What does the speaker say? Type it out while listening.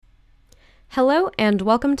Hello and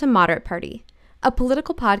welcome to Moderate Party, a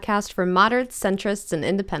political podcast for moderates, centrists, and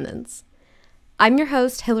independents. I'm your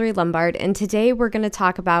host, Hillary Lombard, and today we're going to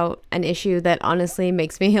talk about an issue that honestly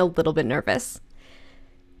makes me a little bit nervous.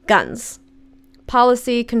 Guns.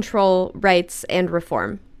 Policy, control, rights, and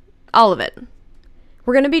reform. All of it.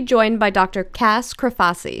 We're going to be joined by Dr.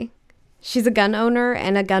 Crifasi. She's a gun owner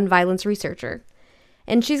and a gun violence researcher.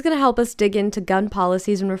 And she's going to help us dig into gun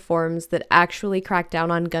policies and reforms that actually crack down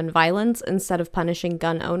on gun violence instead of punishing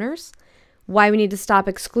gun owners, why we need to stop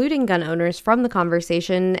excluding gun owners from the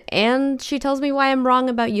conversation, and she tells me why I'm wrong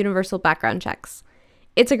about universal background checks.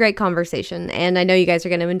 It's a great conversation, and I know you guys are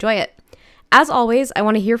going to enjoy it. As always, I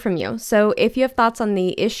want to hear from you, so if you have thoughts on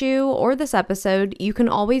the issue or this episode, you can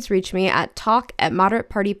always reach me at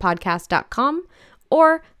talk@moderatepartypodcast.com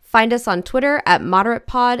or find us on Twitter at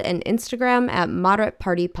ModeratePod and Instagram at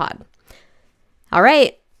ModeratePartyPod. All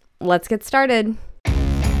right, let's get started.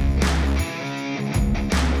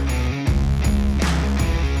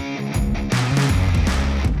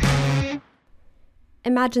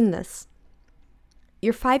 Imagine this.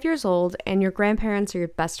 You're 5 years old and your grandparents are your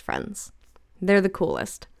best friends. They're the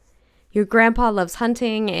coolest. Your grandpa loves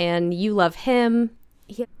hunting and you love him.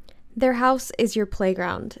 Their house is your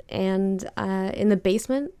playground, and in the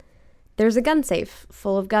basement, there's a gun safe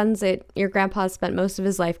full of guns that your grandpa spent most of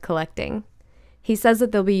his life collecting. He says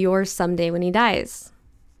that they'll be yours someday when he dies.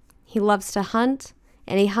 He loves to hunt,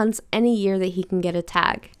 and he hunts any year that he can get a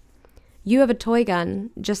tag. You have a toy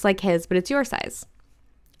gun, just like his, but it's your size.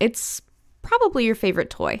 It's probably your favorite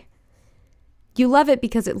toy. You love it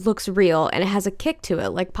because it looks real, and it has a kick to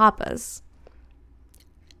it, like Papa's.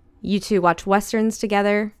 You two watch Westerns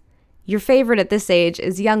together. Your favorite at this age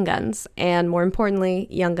is Young Guns, and more importantly,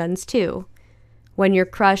 Young Guns 2, when your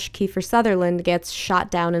crush, Kiefer Sutherland, gets shot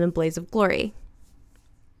down in a blaze of glory.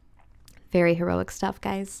 Very heroic stuff,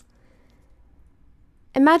 guys.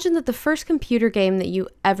 Imagine that the first computer game that you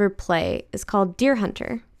ever play is called Deer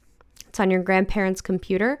Hunter. It's on your grandparents'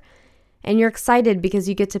 computer, and you're excited because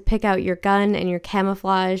you get to pick out your gun and your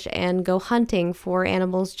camouflage and go hunting for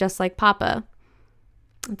animals just like Papa.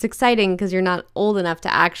 It's exciting because you're not old enough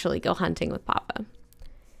to actually go hunting with Papa.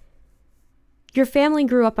 Your family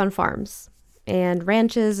grew up on farms and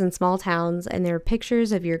ranches and small towns, and there are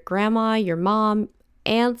pictures of your grandma, your mom,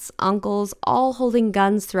 aunts, uncles, all holding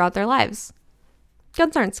guns throughout their lives.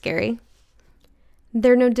 Guns aren't scary.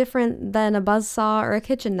 They're no different than a buzzsaw or a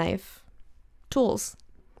kitchen knife. Tools.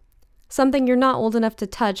 Something you're not old enough to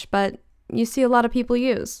touch, but you see a lot of people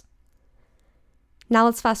use. Now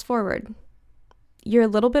let's fast forward. You're a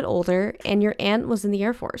little bit older, and your aunt was in the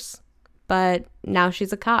Air Force, but now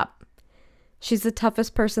she's a cop. She's the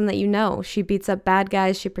toughest person that you know. She beats up bad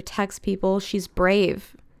guys, she protects people, she's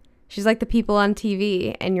brave. She's like the people on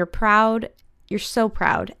TV, and you're proud. You're so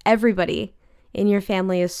proud. Everybody in your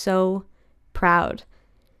family is so proud.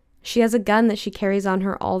 She has a gun that she carries on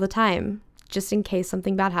her all the time, just in case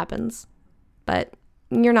something bad happens. But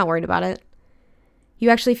you're not worried about it. You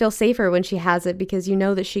actually feel safer when she has it because you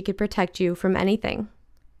know that she could protect you from anything.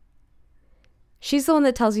 She's the one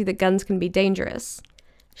that tells you that guns can be dangerous.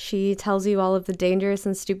 She tells you all of the dangerous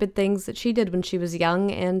and stupid things that she did when she was young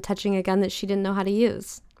and touching a gun that she didn't know how to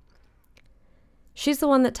use. She's the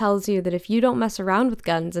one that tells you that if you don't mess around with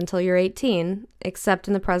guns until you're 18, except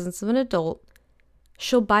in the presence of an adult,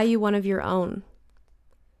 she'll buy you one of your own.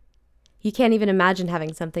 You can't even imagine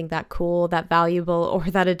having something that cool, that valuable, or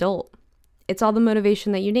that adult. It's all the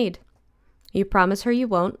motivation that you need. You promise her you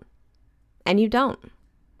won't, and you don't.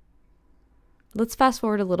 Let's fast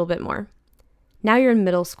forward a little bit more. Now you're in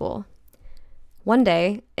middle school. One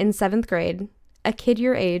day, in 7th grade, a kid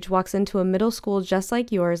your age walks into a middle school just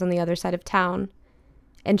like yours on the other side of town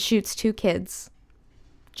and shoots 2 kids,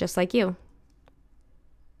 just like you.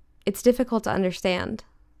 It's difficult to understand.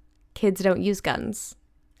 Kids don't use guns.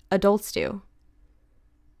 Adults do.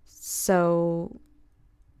 So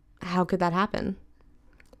how could that happen?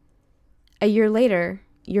 A year later,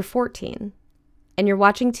 you're 14, and you're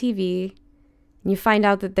watching TV, and you find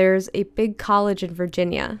out that there's a big college in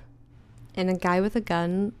Virginia, and a guy with a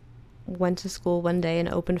gun went to school one day and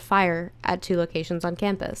opened fire at 2 locations on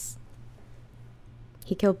campus.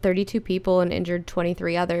 He killed 32 people and injured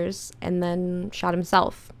 23 others, and then shot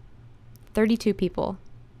himself. 32 people.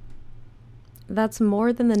 That's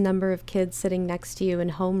more than the number of kids sitting next to you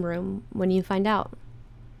in homeroom when you find out.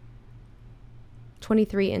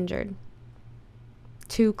 23 injured.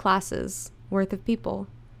 2 classes worth of people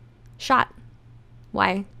shot.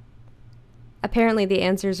 Why? Apparently the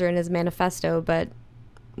answers are in his manifesto, but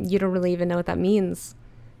you don't really even know what that means.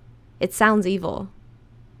 It sounds evil.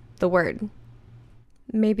 The word.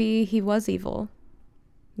 Maybe he was evil.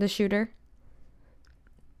 The shooter.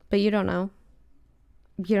 But you don't know.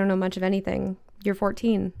 You don't know much of anything. You're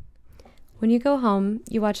 14. When you go home,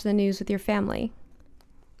 you watch the news with your family.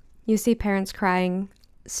 You see parents crying,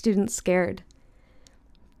 students scared,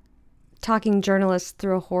 talking journalists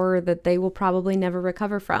through a horror that they will probably never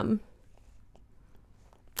recover from.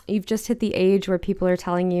 You've just hit the age where people are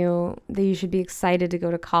telling you that you should be excited to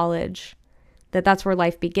go to college, that that's where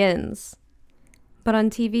life begins. But on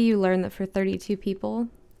TV, you learn that for 32 people,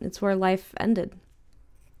 it's where life ended.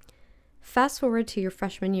 Fast forward to your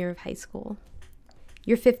freshman year of high school.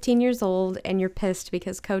 You're 15 years old and you're pissed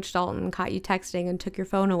because Coach Dalton caught you texting and took your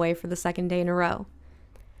phone away for the second day in a row.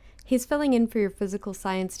 He's filling in for your physical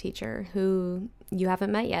science teacher, who you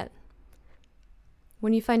haven't met yet.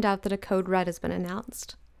 When you find out that a code red has been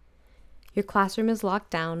announced, your classroom is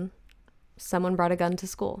locked down, someone brought a gun to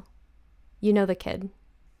school. You know the kid.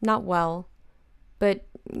 Not well, but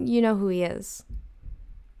you know who he is.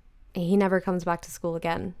 He never comes back to school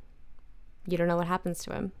again. You don't know what happens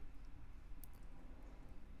to him.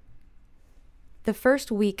 The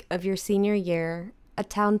first week of your senior year, a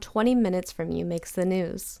town 20 minutes from you makes the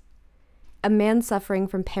news. A man suffering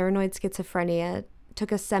from paranoid schizophrenia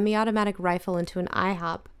took a semi-automatic rifle into an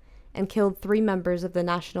IHOP and killed 3 members of the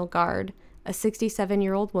National Guard, a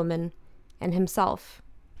 67-year-old woman, and himself.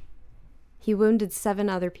 He wounded 7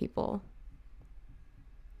 other people.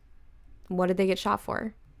 What did they get shot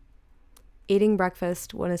for? Eating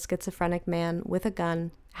breakfast when a schizophrenic man with a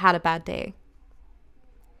gun had a bad day.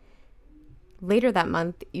 Later that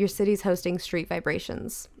month, your city's hosting Street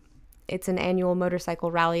Vibrations. It's an annual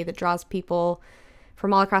motorcycle rally that draws people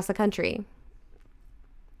from all across the country.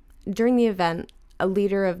 During the event, a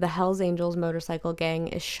leader of the Hells Angels motorcycle gang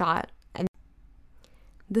is shot, and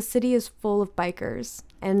the city is full of bikers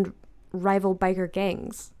and rival biker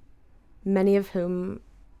gangs, many of whom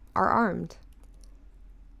are armed.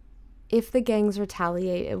 If the gangs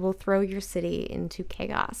retaliate, it will throw your city into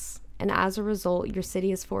chaos, and as a result, your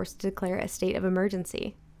city is forced to declare a state of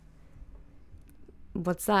emergency.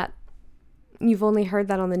 What's that? You've only heard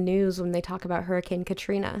that on the news when they talk about Hurricane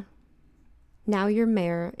Katrina. Now your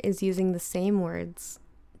mayor is using the same words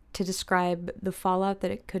to describe the fallout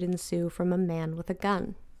that it could ensue from a man with a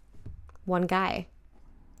gun. One guy.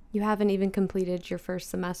 You haven't even completed your first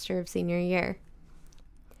semester of senior year.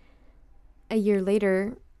 A year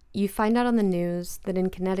later, you find out on the news that in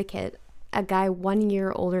Connecticut, a guy 1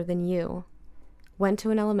 year older than you went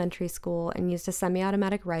to an elementary school and used a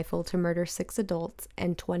semi-automatic rifle to murder 6 adults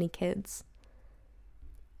and 20 kids.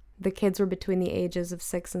 The kids were between the ages of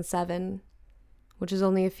 6 and 7, which is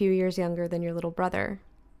only a few years younger than your little brother.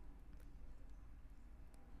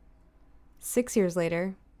 6 years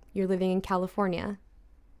later, you're living in California.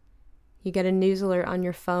 You get a news alert on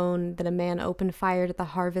your phone that a man opened fire at the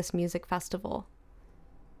Harvest Music Festival.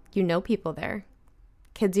 You know people there.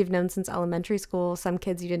 Kids you've known since elementary school, some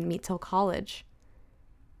kids you didn't meet till college.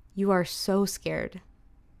 You are so scared.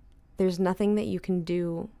 There's nothing that you can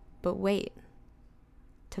do but wait.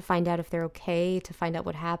 To find out if they're okay, to find out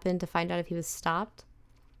what happened, to find out if he was stopped.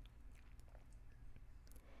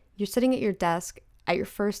 You're sitting at your desk at your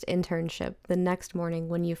first internship the next morning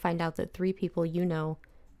when you find out that 3 people you know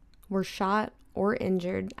were shot or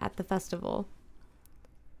injured at the festival.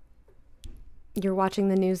 You're watching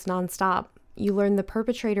the news nonstop. You learn the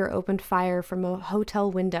perpetrator opened fire from a hotel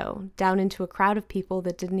window down into a crowd of people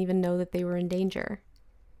that didn't even know that they were in danger.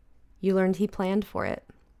 You learned he planned for it.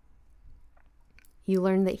 You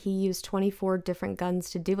learned that he used 24 different guns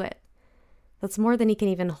to do it. That's more than he can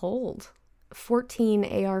even hold. 14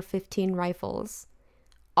 AR-15 rifles,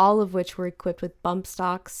 all of which were equipped with bump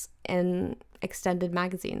stocks and extended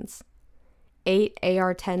magazines. 8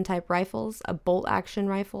 AR-10 type rifles, a bolt-action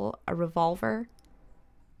rifle, a revolver.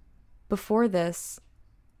 Before this,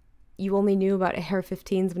 you only knew about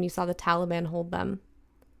AR-15s when you saw the Taliban hold them.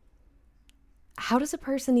 How does a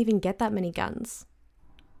person even get that many guns?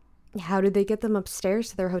 How did they get them upstairs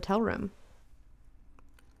to their hotel room?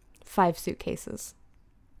 5 suitcases.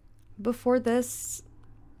 Before this,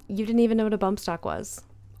 you didn't even know what a bump stock was,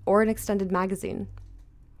 or an extended magazine.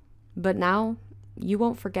 But now, you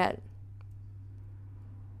won't forget.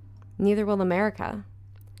 Neither will America.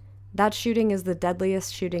 That shooting is the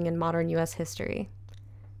deadliest shooting in modern U.S. history.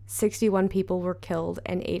 61 people were killed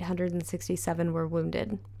and 867 were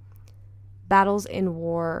wounded. Battles in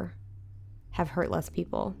war have hurt less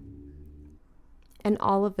people. And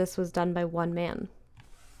all of this was done by one man.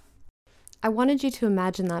 I wanted you to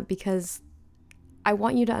imagine that because I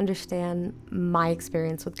want you to understand my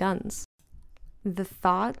experience with guns. The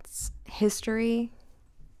thoughts, history,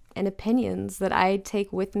 and opinions that I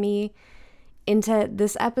take with me into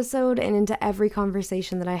this episode and into every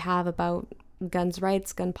conversation that I have about guns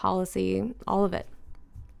rights, gun policy, all of it.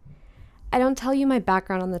 I don't tell you my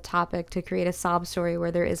background on the topic to create a sob story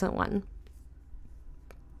where there isn't one.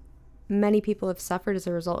 Many people have suffered as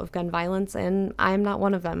a result of gun violence, and I am not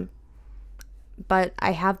one of them. But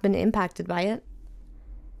I have been impacted by it.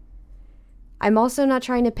 I'm also not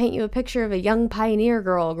trying to paint you a picture of a young pioneer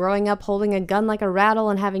girl growing up holding a gun like a rattle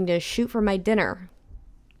and having to shoot for my dinner.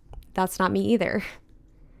 That's not me either.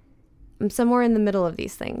 I'm somewhere in the middle of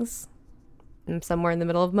these things. I'm somewhere in the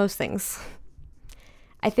middle of most things.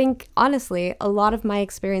 I think, honestly, a lot of my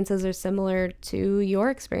experiences are similar to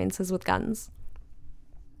your experiences with guns.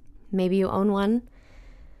 Maybe you own one.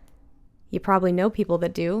 You probably know people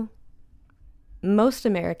that do. Most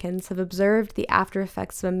Americans have observed the after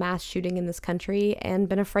effects of a mass shooting in this country and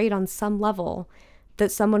been afraid on some level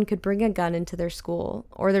that someone could bring a gun into their school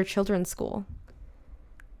or their children's school.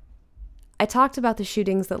 I talked about the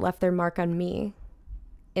shootings that left their mark on me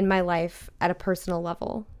in my life at a personal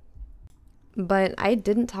level. But I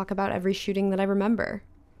didn't talk about every shooting that I remember.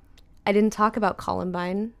 I didn't talk about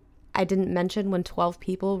Columbine. I didn't mention when 12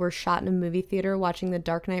 people were shot in a movie theater watching The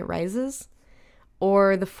Dark Knight Rises,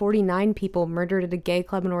 or the 49 people murdered at a gay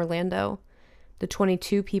club in Orlando, the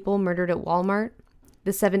 22 people murdered at Walmart,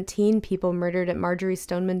 the 17 people murdered at Marjorie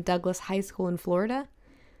Stoneman Douglas High School in Florida,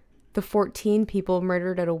 the 14 people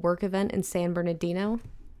murdered at a work event in San Bernardino,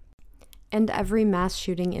 and every mass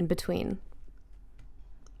shooting in between.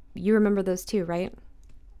 You remember those too, right?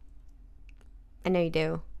 I know you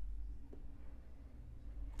do.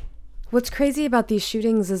 What's crazy about these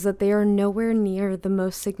shootings is that they are nowhere near the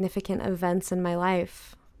most significant events in my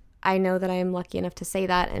life. I know that I am lucky enough to say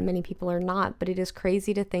that, and many people are not, but it is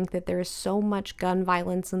crazy to think that there is so much gun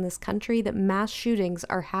violence in this country that mass shootings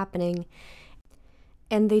are happening,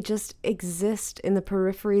 and they just exist in the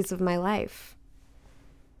peripheries of my life.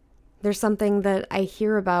 There's something that I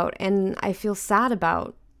hear about and I feel sad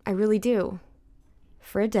about. I really do.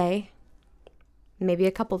 For a day, maybe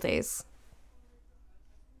a couple days.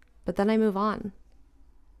 But then I move on.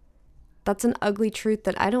 That's an ugly truth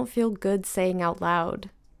that I don't feel good saying out loud.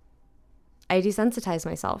 I desensitize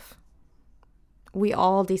myself. We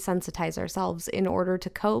all desensitize ourselves in order to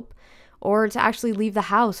cope or to actually leave the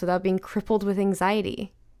house without being crippled with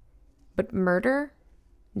anxiety. But murder,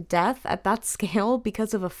 death at that scale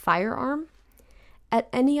because of a firearm? At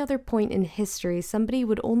any other point in history, somebody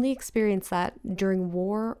would only experience that during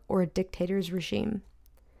war or a dictator's regime.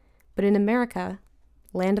 But in America,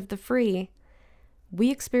 land of the free,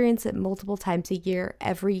 we experience it multiple times a year,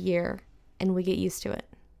 every year, and we get used to it.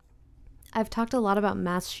 I've talked a lot about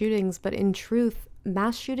mass shootings, but in truth,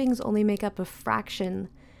 mass shootings only make up a fraction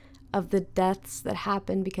of the deaths that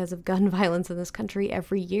happen because of gun violence in this country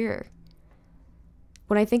every year.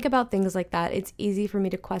 When I think about things like that, it's easy for me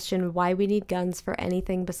to question why we need guns for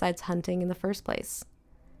anything besides hunting in the first place.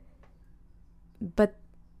 But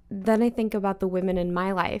then I think about the women in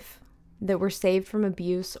my life that were saved from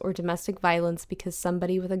abuse or domestic violence because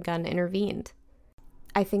somebody with a gun intervened.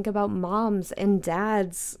 I think about moms and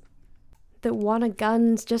dads that want a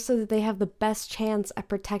gun just so that they have the best chance at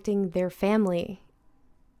protecting their family.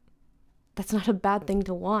 That's not a bad thing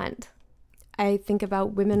to want. I think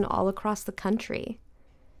about women all across the country,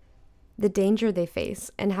 the danger they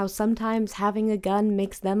face, and how sometimes having a gun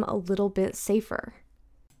makes them a little bit safer.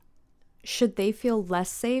 Should they feel less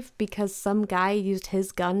safe because some guy used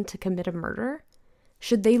his gun to commit a murder?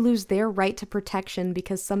 Should they lose their right to protection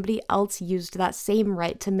because somebody else used that same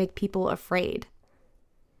right to make people afraid?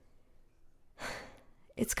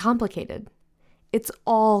 It's complicated. It's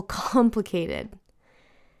all complicated.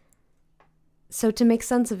 So to make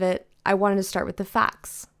sense of it, I wanted to start with the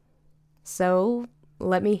facts. So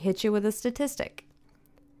let me hit you with a statistic.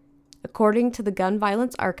 According to the Gun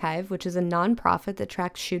Violence Archive, which is a nonprofit that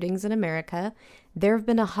tracks shootings in America, there have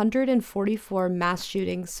been 144 mass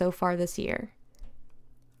shootings so far this year.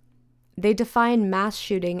 They define mass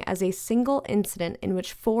shooting as a single incident in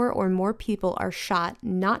which 4 or more people are shot,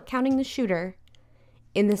 not counting the shooter,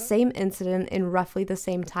 in the same incident in roughly the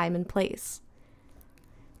same time and place.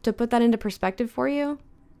 To put that into perspective for you,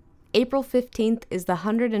 April 15th is the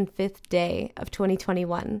 105th day of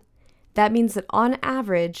 2021. That means that on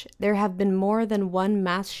average, there have been more than one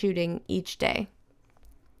mass shooting each day.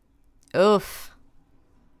 Oof.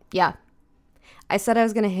 Yeah. I said I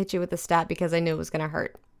was going to hit you with a stat because I knew it was going to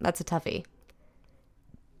hurt. That's a toughie.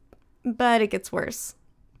 But it gets worse.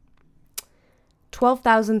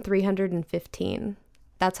 12,315.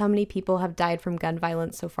 That's how many people have died from gun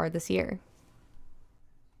violence so far this year.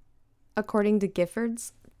 According to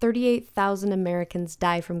Giffords, 38,000 Americans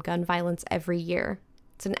die from gun violence every year.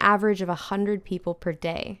 It's an average of 100 people per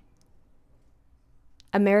day.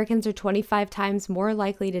 Americans are 25 times more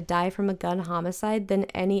likely to die from a gun homicide than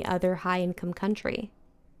any other high-income country.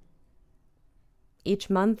 Each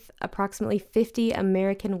month, approximately 50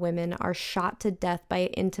 American women are shot to death by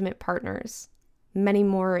intimate partners. Many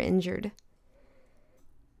more are injured.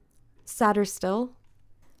 Sadder still,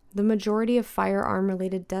 the majority of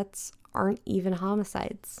firearm-related deaths aren't even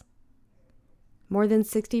homicides. More than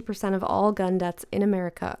 60% of all gun deaths in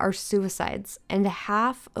America are suicides, and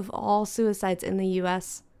half of all suicides in the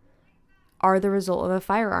U.S. are the result of a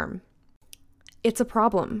firearm. It's a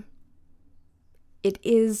problem. It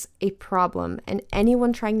is a problem, and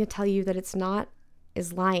anyone trying to tell you that it's not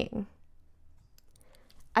is lying.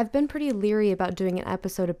 I've been pretty leery about doing an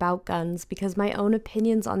episode about guns because my own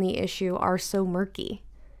opinions on the issue are so murky.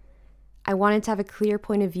 I wanted to have a clear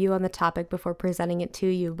point of view on the topic before presenting it to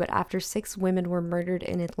you, but after 6 women were murdered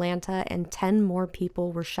in Atlanta and 10 more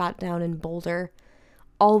people were shot down in Boulder,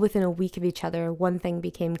 all within a week of each other, one thing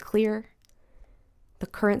became clear. The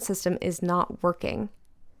current system is not working.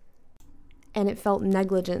 And it felt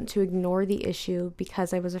negligent to ignore the issue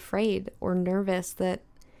because I was afraid or nervous that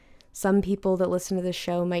some people that listen to the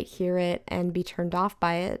show might hear it and be turned off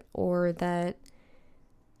by it, or that,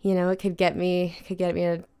 it could get me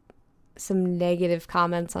some negative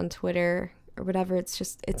comments on Twitter or whatever. It's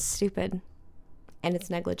stupid and it's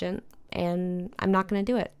negligent, and I'm not going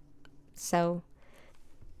to do it. So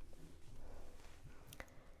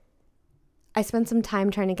I spent some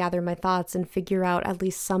time trying to gather my thoughts and figure out at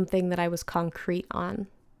least something that I was concrete on.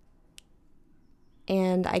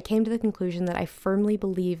 And I came to the conclusion that I firmly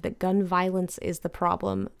believe that gun violence is the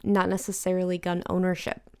problem, not necessarily gun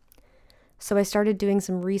ownership. So I started doing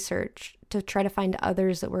some research to try to find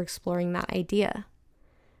others that were exploring that idea.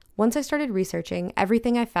 Once I started researching,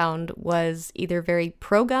 everything I found was either very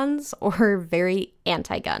pro-guns or very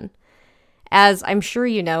anti-gun. As I'm sure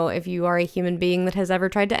you know if you are a human being that has ever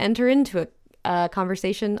tried to enter into a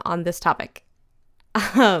conversation on this topic.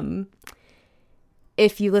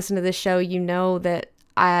 If you listen to this show, you know that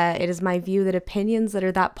it is my view that opinions that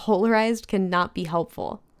are that polarized cannot be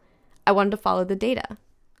helpful. I wanted to follow the data.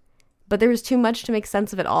 But there was too much to make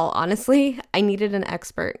sense of it all, honestly. I needed an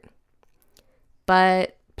expert.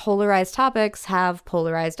 But polarized topics have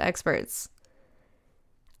polarized experts.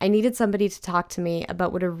 I needed somebody to talk to me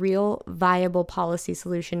about what a real viable policy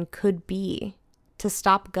solution could be to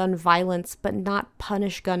stop gun violence but not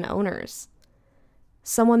punish gun owners.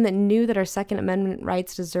 Someone that knew that our Second Amendment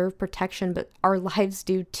rights deserve protection, but our lives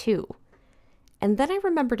do too. And then I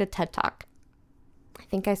remembered a TED Talk. I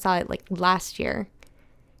think I saw it last year.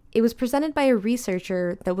 It was presented by a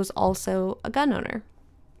researcher that was also a gun owner.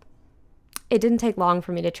 It didn't take long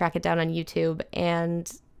for me to track it down on YouTube,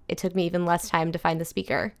 and it took me even less time to find the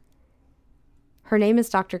speaker. Her name is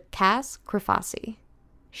Dr. Cass Crifasi.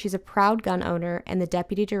 She's a proud gun owner and the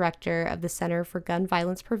deputy director of the Center for Gun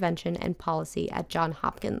Violence Prevention and Policy at Johns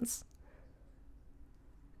Hopkins.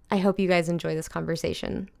 I hope you guys enjoy this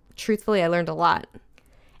conversation. Truthfully, I learned a lot.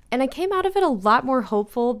 And I came out of it a lot more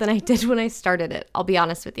hopeful than I did when I started it, I'll be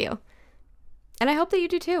honest with you. And I hope that you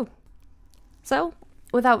do too. So,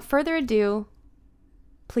 without further ado,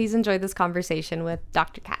 please enjoy this conversation with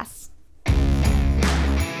Dr. Cass.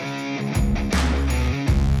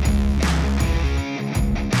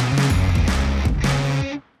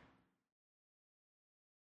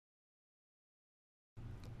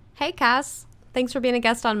 Hey, Cass. Thanks for being a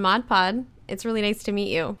guest on Mod Pod. It's really nice to meet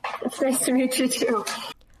you. It's nice to meet you too.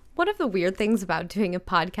 One of the weird things about doing a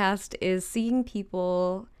podcast is seeing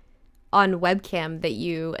people on webcam that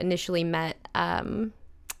you initially met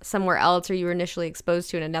somewhere else, or you were initially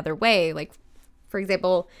exposed to in another way. Like, for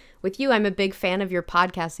example, with you, I'm a big fan of your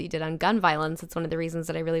podcast that you did on gun violence. It's one of the reasons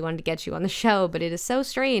that I really wanted to get you on the show, but it is so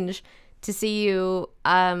strange to see you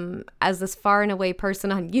as this far and away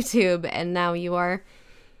person on YouTube, and now you are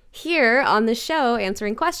here on the show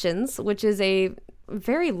answering questions, which is a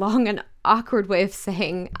very long and awkward way of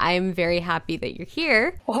saying I'm very happy that you're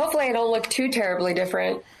here. Well, hopefully I don't look too terribly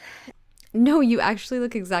different. No, you actually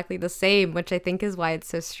look exactly the same, which I think is why it's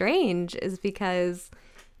so strange, is because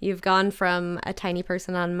you've gone from a tiny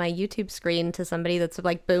person on my YouTube screen to somebody that's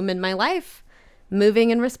like boom in my life, moving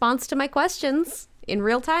in response to my questions in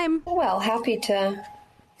real time. Well, happy to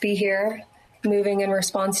be here, moving in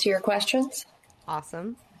response to your questions.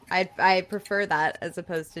 Awesome. I prefer that as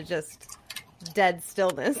opposed to just dead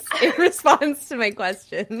stillness in response to my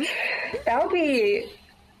question. That would be,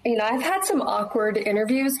 I've had some awkward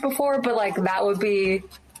interviews before, but that would be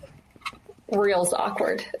real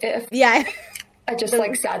awkward if I just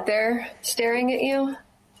sat there staring at you.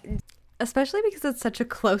 Especially because it's such a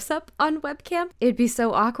close-up on webcam. It'd be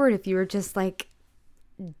so awkward if you were just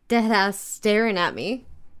deadass staring at me.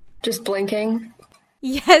 Just blinking.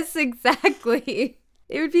 Yes, exactly.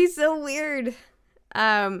 It would be so weird.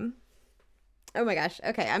 Oh my gosh.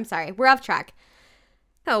 Okay, I'm sorry. We're off track.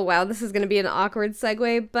 Oh wow, this is going to be an awkward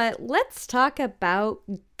segue, but let's talk about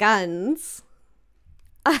guns.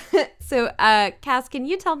 So, Cass, can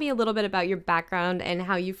you tell me a little bit about your background and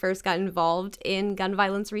how you first got involved in gun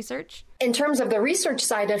violence research? In terms of the research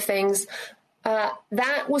side of things,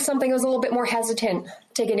 that was something I was a little bit more hesitant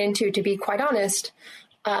to get into, to be quite honest.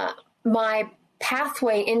 My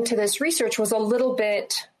pathway into this research was a little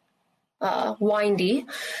bit windy.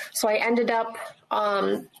 So I ended up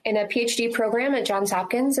in a PhD program at Johns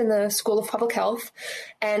Hopkins in the School of Public Health,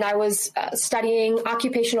 and I was studying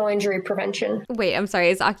occupational injury prevention. Wait, I'm sorry.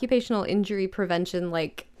 Is occupational injury prevention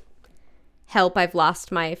like help, I've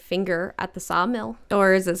lost my finger at the sawmill?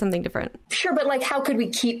 Or is it something different? Sure, but like how could we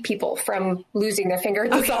keep people from losing their finger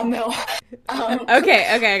at the sawmill?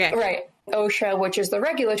 Okay. Right. OSHA, which is the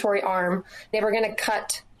regulatory arm, they were going to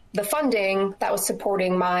cut the funding that was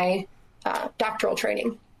supporting my doctoral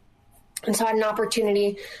training. And so I had an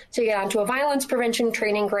opportunity to get onto a violence prevention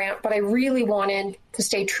training grant, but I really wanted to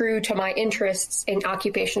stay true to my interests in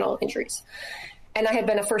occupational injuries. And I had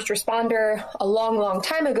been a first responder a long, long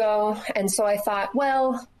time ago. And so I thought,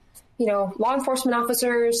 well, you know, law enforcement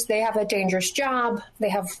officers, they have a dangerous job. They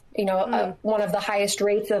have, you know, one of the highest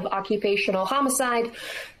rates of occupational homicide.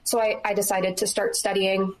 So I decided to start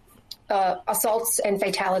studying assaults and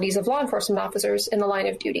fatalities of law enforcement officers in the line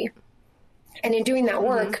of duty. And in doing that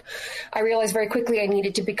work, I realized very quickly I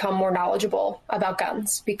needed to become more knowledgeable about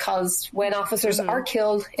guns, because when officers are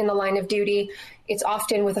killed in the line of duty, it's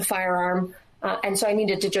often with a firearm. And so I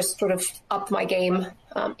needed to just sort of up my game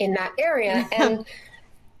in that area. And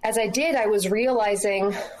as I did, I was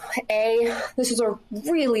realizing, this is a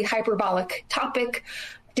really hyperbolic topic.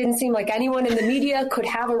 Didn't seem like anyone in the media could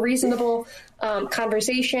have a reasonable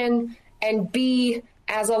conversation. And B,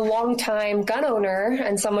 as a longtime gun owner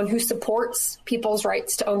and someone who supports people's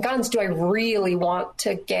rights to own guns, do I really want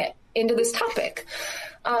to get into this topic?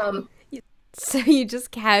 So you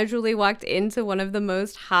just casually walked into one of the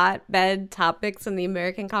most hotbed topics in the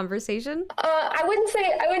American conversation? I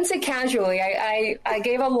wouldn't say casually. I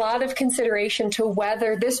gave a lot of consideration to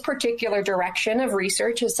whether this particular direction of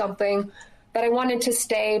research is something that I wanted to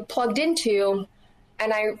stay plugged into.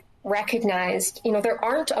 And I recognized, you know, there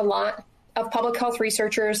aren't a lot of public health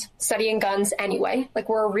researchers studying guns anyway. Like,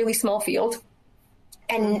 we're a really small field.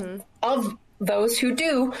 And of those who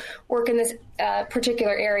do work in this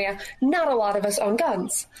particular area, not a lot of us own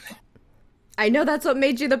guns. I know that's what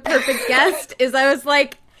made you the perfect guest, is I was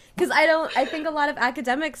like, because I think a lot of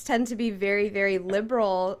academics tend to be very, very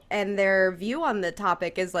liberal, and their view on the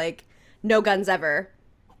topic is like, no guns ever.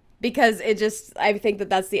 Because I think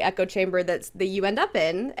that's the echo chamber that you end up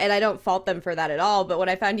in, and I don't fault them for that at all. But when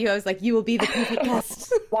I found you, I was like, you will be the perfect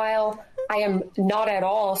guest. While I am not at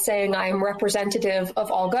all saying I am representative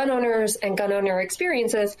of all gun owners and gun owner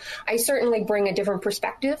experiences, I certainly bring a different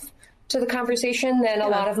perspective to the conversation than a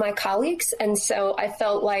lot of my colleagues. And so I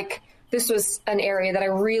felt like this was an area that I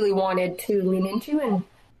really wanted to lean into. And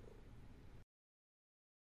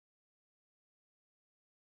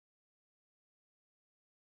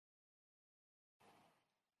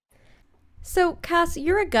so, Cass,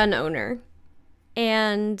 you're a gun owner,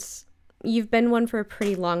 and you've been one for a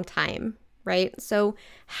pretty long time, right? So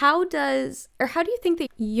how do you think that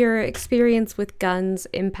your experience with guns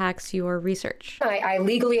impacts your research? I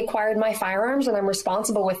legally acquired my firearms, and I'm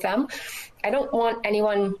responsible with them. I don't want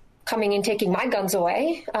anyone coming and taking my guns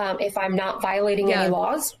away if I'm not violating any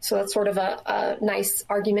laws. So that's sort of a nice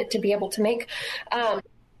argument to be able to make.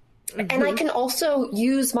 And I can also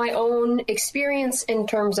use my own experience in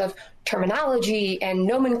terms of terminology and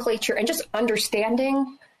nomenclature and just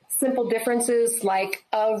understanding simple differences like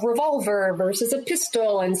a revolver versus a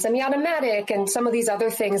pistol and semi-automatic and some of these other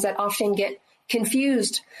things that often get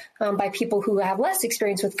confused by people who have less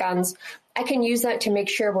experience with guns. I can use that to make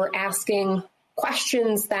sure we're asking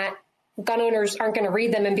questions that gun owners aren't going to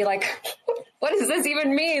read them and be like, what does this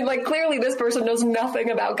even mean? Like, clearly this person knows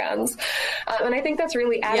nothing about guns. And I think that's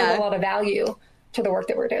really added a lot of value to the work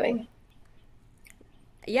that we're doing.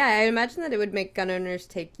 Yeah, I imagine that it would make gun owners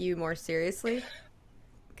take you more seriously.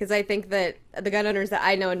 Because I think that the gun owners that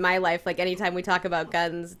I know in my life, like anytime we talk about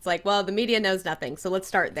guns, it's like, well, the media knows nothing, so let's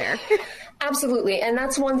start there. Absolutely. And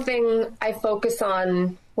that's one thing I focus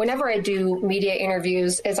on whenever I do media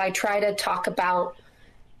interviews is I try to talk about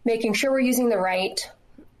making sure we're using the right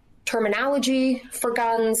terminology for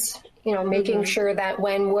guns, you know, making sure that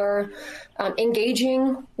when we're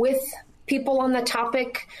engaging with people on the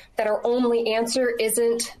topic that our only answer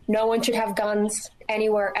isn't no one should have guns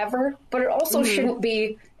anywhere ever, but it also shouldn't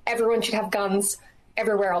be everyone should have guns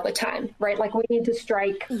everywhere all the time, right? Like we need to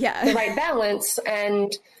strike the right balance. And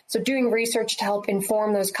so doing research to help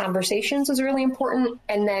inform those conversations is really important.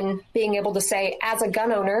 And then being able to say, as a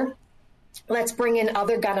gun owner, let's bring in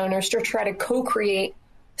other gun owners to try to co-create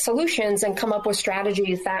solutions and come up with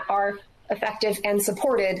strategies that are effective and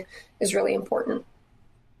supported is really important.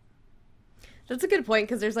 That's a good point,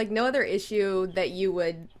 because there's like no other issue that you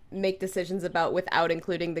would make decisions about without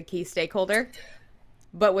including the key stakeholder.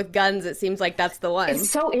 But with guns, it seems like that's the one. It's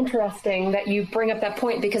so interesting that you bring up that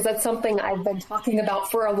point, because that's something I've been talking about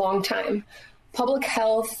for a long time. Public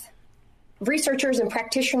health researchers and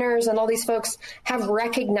practitioners and all these folks have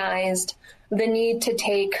recognized the need to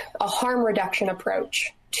take a harm reduction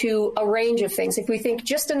approach to a range of things. If we think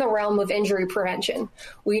just in the realm of injury prevention,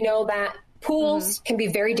 we know that pools can be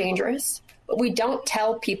very dangerous, but we don't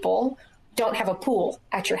tell people don't have a pool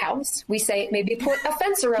at your house. We say maybe put a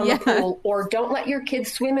fence around the pool, or don't let your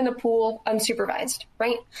kids swim in a pool unsupervised,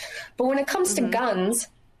 right? But when it comes to guns,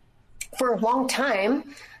 for a long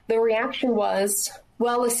time, the reaction was,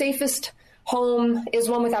 well, the safest home is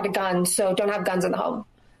one without a gun, so don't have guns in the home,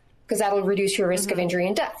 because that'll reduce your risk of injury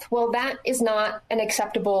and death. Well, that is not an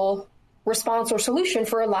acceptable response or solution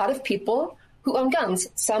for a lot of people who own guns.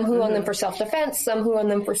 Some who own them for self-defense, some who own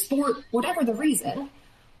them for sport, whatever the reason.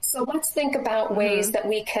 So let's think about ways that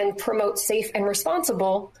we can promote safe and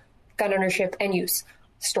responsible gun ownership and use.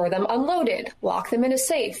 Store them unloaded, lock them in a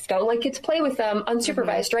safe, don't let kids play with them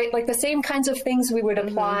unsupervised, right? Like the same kinds of things we would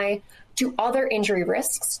apply to other injury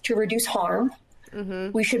risks to reduce harm,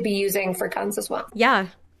 we should be using for guns as well. Yeah.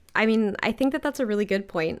 I mean, I think that that's a really good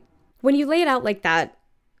point. When you lay it out like that,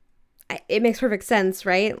 it makes perfect sense,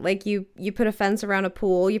 right? Like you put a fence around a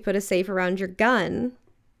pool, you put a safe around your gun.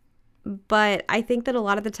 But I think that a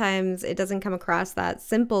lot of the times it doesn't come across that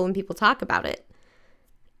simple when people talk about it.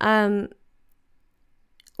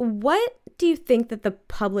 What do you think that the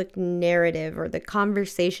public narrative or the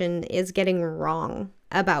conversation is getting wrong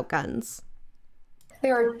about guns?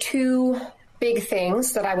 There are two big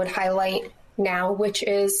things that I would highlight now, which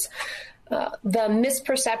is the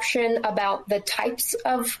misperception about the types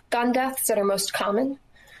of gun deaths that are most common.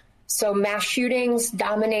 So mass shootings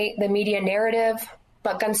dominate the media narrative,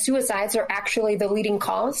 but gun suicides are actually the leading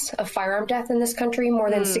cause of firearm death in this country. More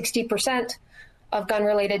than 60% of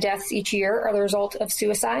gun-related deaths each year are the result of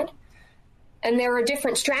suicide. And there are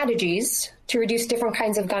different strategies to reduce different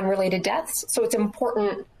kinds of gun-related deaths. So it's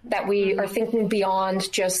important that we are thinking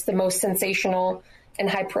beyond just the most sensational and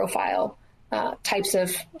high-profile types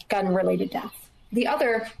of gun-related deaths. The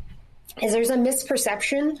other is there's a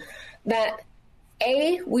misperception that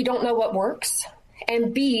A, we don't know what works,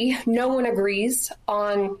 and B, no one agrees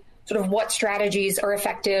on sort of what strategies are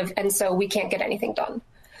effective, and so we can't get anything done.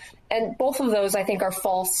 And both of those, I think, are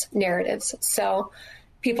false narratives. So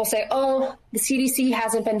people say, oh, the CDC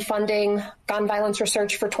hasn't been funding gun violence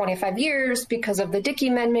research for 25 years because of the Dickey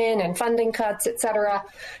Amendment and funding cuts, et cetera.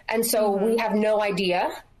 And so we have no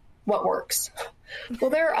idea what works.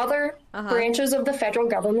 Well, there are other branches of the federal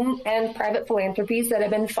government and private philanthropies that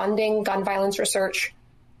have been funding gun violence research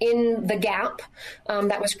in the gap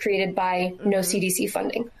that was created by no CDC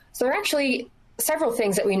funding. So there are actually several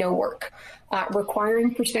things that we know work.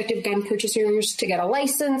 Requiring prospective gun purchasers to get a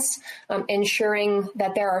license, ensuring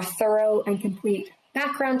that there are thorough and complete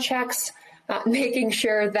background checks, making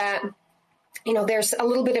sure that there's a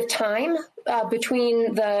little bit of time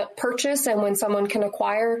between the purchase and when someone can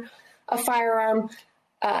acquire a firearm,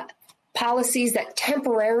 policies that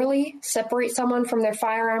temporarily separate someone from their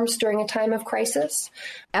firearms during a time of crisis.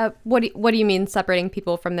 What do you mean separating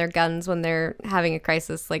people from their guns when they're having a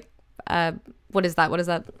crisis? Like, what is that? What does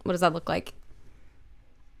that look like?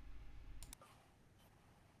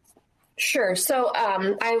 Sure. So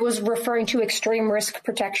I was referring to extreme risk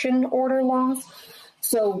protection order laws.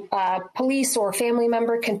 So police or family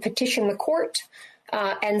member can petition the court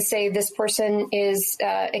and say this person is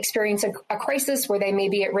experiencing a crisis where they may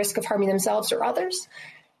be at risk of harming themselves or others.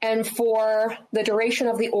 And for the duration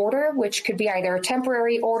of the order, which could be either a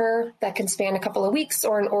temporary order that can span a couple of weeks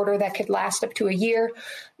or an order that could last up to a year,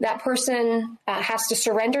 that person has to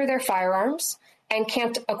surrender their firearms and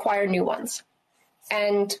can't acquire new ones.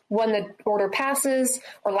 And when the order passes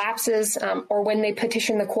or lapses, or when they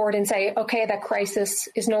petition the court and say, okay, that crisis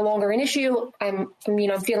is no longer an issue, I'm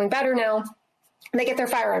feeling better now, they get their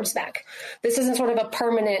firearms back. This isn't sort of a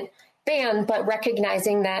permanent ban, but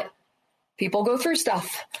recognizing that people go through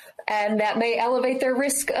stuff and that may elevate their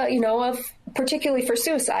risk, of particularly for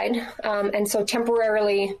suicide. And so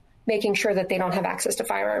temporarily making sure that they don't have access to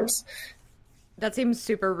firearms. That seems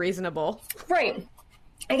super reasonable. Right.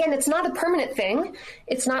 Again, it's not a permanent thing.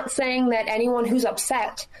 It's not saying that anyone who's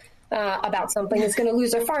upset about something is going to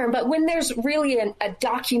lose their firearm. But when there's really a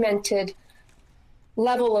documented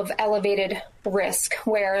level of elevated risk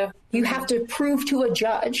where you have to prove to a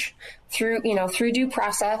judge through due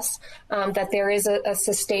process that there is a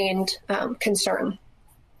sustained concern.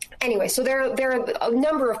 Anyway, so there are a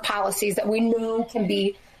number of policies that we know can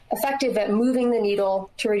be effective at moving the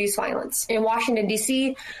needle to reduce violence. In Washington,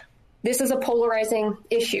 D.C., this is a polarizing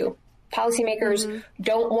issue. Policymakers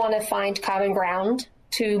don't want to find common ground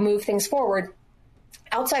to move things forward.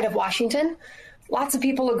 Outside of Washington, lots of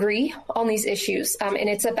people agree on these issues, and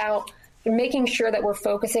it's about making sure that we're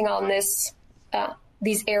focusing on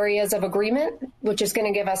these areas of agreement, which is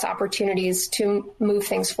going to give us opportunities to move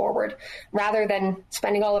things forward, rather than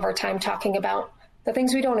spending all of our time talking about the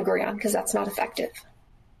things we don't agree on, because that's not effective.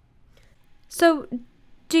 So,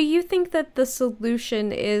 do you think that the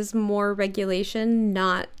solution is more regulation,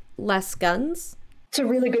 not less guns? It's a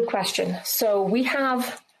really good question. So we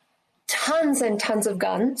have tons and tons of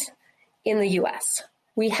guns in the U.S.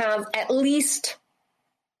 We have at least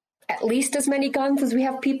as many guns as we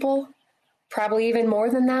have people, probably even more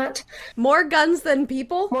than that. More guns than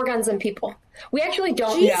people? More guns than people. We actually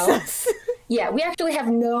don't know. Yeah, we actually have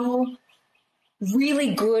no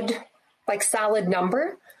really good, solid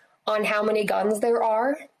number on how many guns there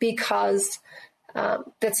are, because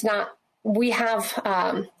we have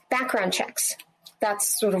background checks.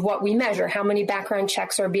 That's sort of what we measure, how many background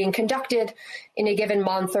checks are being conducted in a given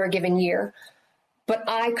month or a given year. But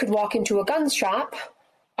I could walk into a gun shop,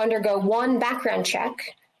 undergo one background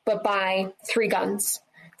check, but buy 3 guns,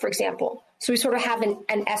 for example. So we sort of have an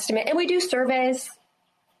estimate, and we do surveys.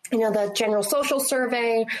 The General Social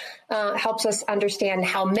Survey helps us understand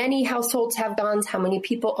how many households have guns, how many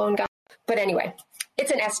people own guns. But anyway,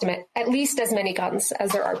 it's an estimate, at least as many guns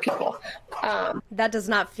as there are people. That does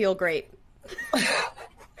not feel great.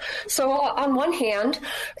 So on one hand,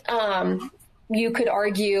 you could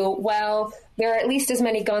argue, well, there are at least as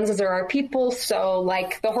many guns as there are people. So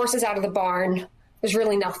the horse is out of the barn. There's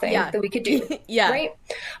really nothing that we could do. Yeah. Right.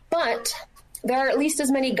 But there are at least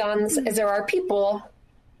as many guns as there are people.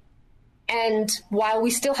 And while we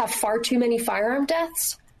still have far too many firearm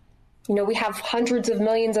deaths, we have hundreds of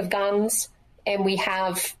millions of guns, and we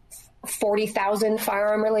have 40,000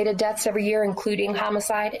 firearm-related deaths every year, including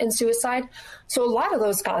homicide and suicide. So a lot of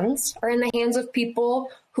those guns are in the hands of people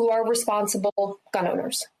who are responsible gun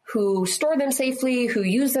owners, who store them safely, who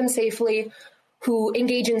use them safely, who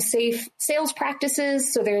engage in safe sales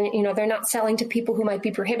practices. So they're not selling to people who might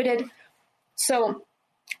be prohibited. So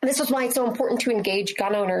this is why it's so important to engage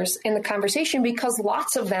gun owners in the conversation, because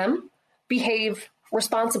lots of them behave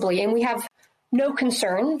responsibly, and we have no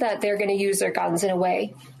concern that they're going to use their guns in a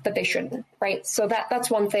way that they shouldn't, right? So that's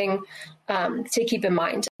one thing to keep in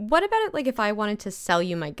mind. What about it, if I wanted to sell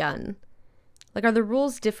you my gun? Are the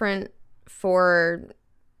rules different for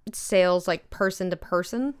sales, person to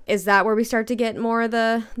person? Is that where we start to get more of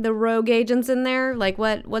the rogue agents in there?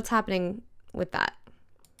 What's happening with that?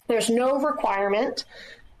 There's no requirement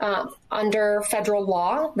under federal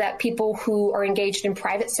law that people who are engaged in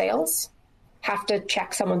private sales have to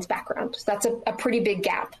check someone's background. So that's a pretty big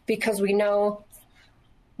gap, because we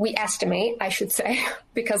estimate, I should say,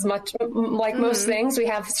 because most things, we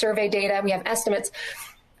have survey data, we have estimates.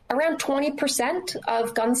 Around 20%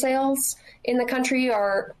 of gun sales in the country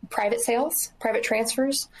are private sales, private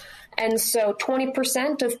transfers. And so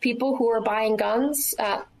 20% of people who are buying guns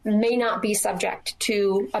may not be subject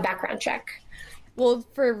to a background check. Well,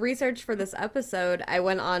 for research for this episode, I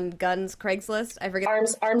went on Guns Craigslist. I forget.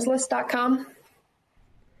 Armslist.com.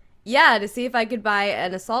 Yeah, to see if I could buy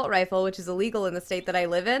an assault rifle, which is illegal in the state that I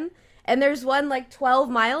live in. And there's one 12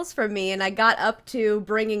 miles from me, and I got up to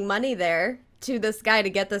bringing money there to this guy to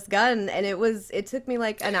get this gun, and it took me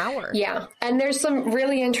an hour. Yeah, and there's some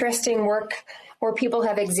really interesting work where people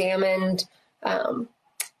have examined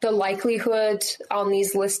the likelihood on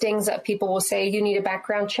these listings that people will say you need a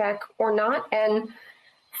background check or not. And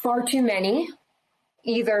far too many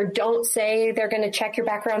either don't say they're going to check your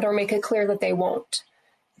background or make it clear that they won't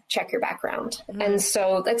check your background. Mm-hmm. And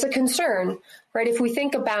so that's a concern, right? If we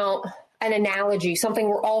think about an analogy, something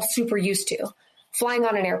we're all super used to, flying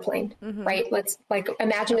on an airplane, right? Let's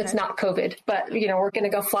imagine it's not COVID, but we're going to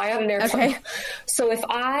go fly on an airplane. Okay. So if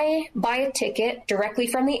I buy a ticket directly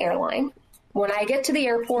from the airline, when I get to the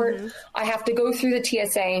airport, I have to go through the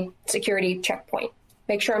TSA security checkpoint,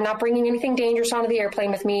 make sure I'm not bringing anything dangerous onto the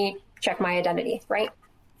airplane with me, check my identity, right?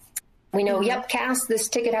 We know, yep, Cass, this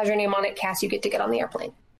ticket has your name on it. Cass, you get to get on the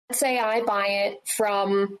airplane. Let's say I buy it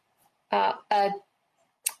from a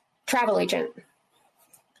travel agent,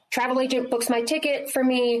 travel agent books my ticket for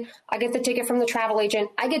me. I get the ticket from the travel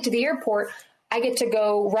agent. I get to the airport. I get to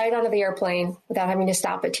go right onto the airplane without having to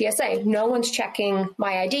stop at TSA. No one's checking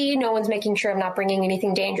my ID. No one's making sure I'm not bringing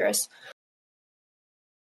anything dangerous.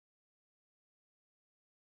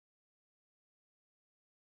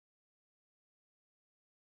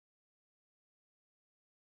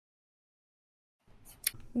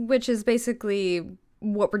 Which is basically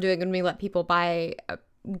what we're doing when we let people buy a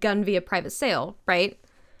gun via private sale, right?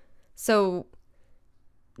 So,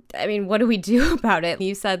 I mean, what do we do about it?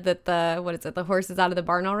 You said that the horse is out of the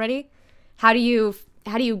barn already? How do you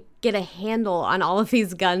get a handle on all of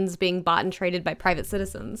these guns being bought and traded by private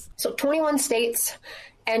citizens? So 21 states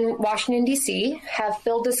and Washington, D.C. have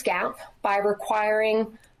filled this gap by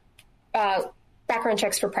requiring background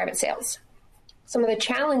checks for private sales. Some of the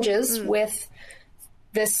challenges with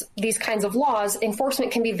these kinds of laws,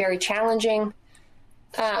 enforcement can be very challenging.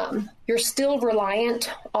 You're still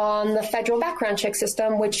reliant on the federal background check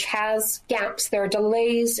system, which has gaps. There are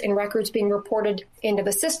delays in records being reported into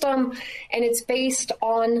the system, and it's based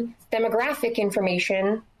on demographic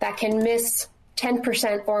information that can miss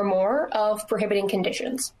 10% or more of prohibiting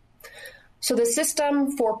conditions. So the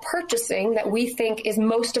system for purchasing that we think is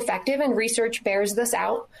most effective, and research bears this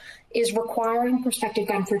out, is requiring prospective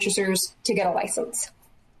gun purchasers to get a license.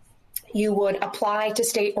 You would apply to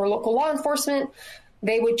state or local law enforcement.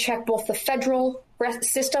 They would check both the federal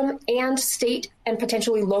system and state and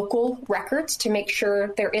potentially local records to make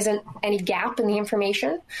sure there isn't any gap in the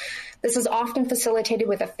information. This is often facilitated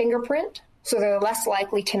with a fingerprint, so they're less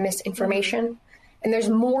likely to miss information. And there's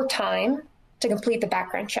more time to complete the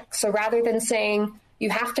background check. So rather than saying you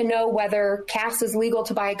have to know whether Cass is legal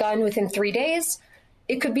to buy a gun within 3 days,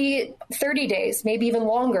 it could be 30 days, maybe even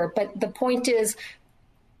longer. But the point is,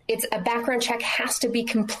 it's a background check has to be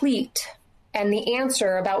complete and the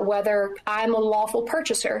answer about whether I'm a lawful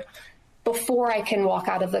purchaser before I can walk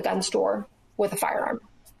out of the gun store with a firearm.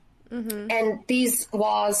 And these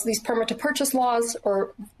laws, these permit to purchase laws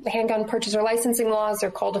or handgun purchaser licensing laws,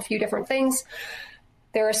 they're called a few different things.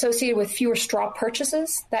 They're associated with fewer straw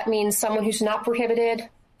purchases. That means someone who's not prohibited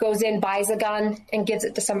goes in, buys a gun, and gives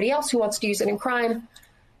it to somebody else who wants to use it in crime.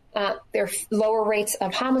 There are lower rates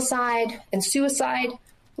of homicide and suicide,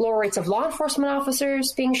 lower rates of law enforcement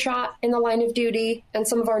officers being shot in the line of duty. And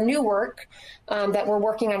some of our new work that we're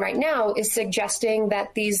working on right now is suggesting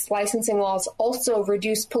that these licensing laws also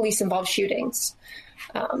reduce police-involved shootings.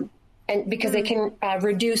 And because they can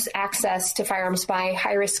reduce access to firearms by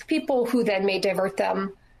high-risk people who then may divert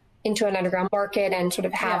them into an underground market and sort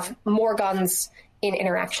of have more guns in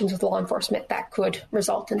interactions with law enforcement that could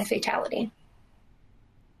result in a fatality.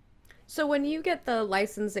 So when you get the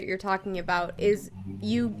license that you're talking about, is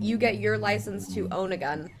you get your license to own a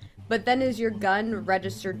gun, but then is your gun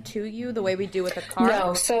registered to you the way we do with a car?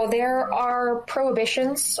 No. So there are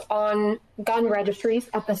prohibitions on gun registries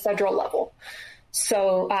at the federal level.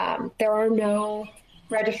 So there are no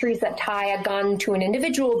registries that tie a gun to an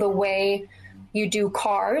individual the way you do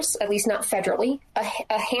cars, at least not federally.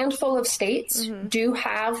 A handful of states do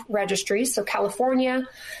have registries. So California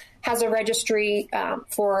has a registry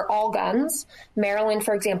for all guns. Maryland,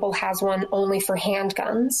 for example, has one only for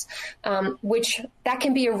handguns, which that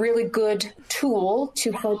can be a really good tool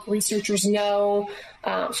to help researchers know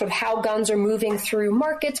sort of how guns are moving through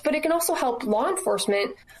markets, but it can also help law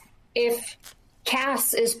enforcement if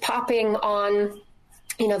Cass is popping on,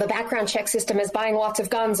 the background check system is buying lots of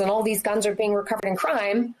guns and all these guns are being recovered in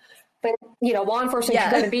crime. But, law enforcement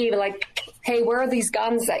is going to be like, hey, where are these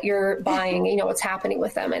guns that you're buying? What's happening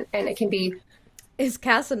with them? And it can be... Is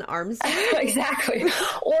Cass an arms dealer? Exactly.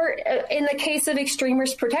 Or in the case of extreme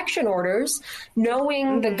risk protection orders,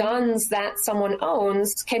 knowing the guns that someone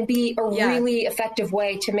owns can be a really effective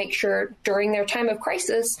way to make sure during their time of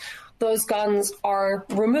crisis, those guns are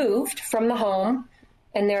removed from the home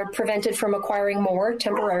and they're prevented from acquiring more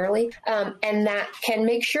temporarily. And that can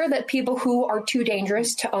make sure that people who are too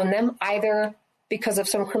dangerous to own them, either because of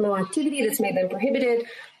some criminal activity that's made them prohibited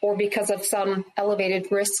or because of some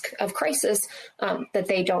elevated risk of crisis, that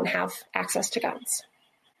they don't have access to guns.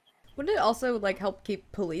 Wouldn't it also help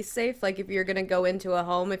keep police safe? If you're going to go into a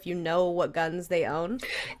home, if you know what guns they own?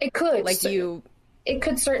 It could. It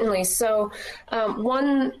could certainly. So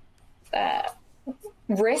one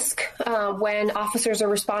risk when officers are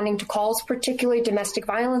responding to calls, particularly domestic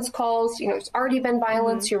violence calls, there's already been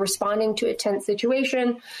violence, you're responding to a tense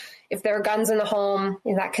situation. If there are guns in the home,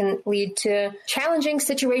 that can lead to challenging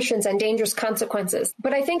situations and dangerous consequences.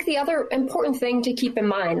 But I think the other important thing to keep in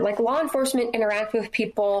mind, law enforcement interact with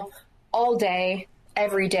people all day,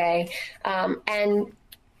 every day. And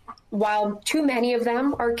while too many of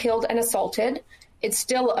them are killed and assaulted, it's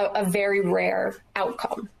still a very rare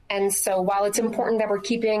outcome. And so while it's important that we're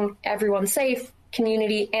keeping everyone safe,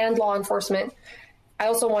 community and law enforcement, I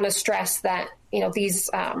also want to stress that, these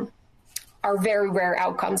are very rare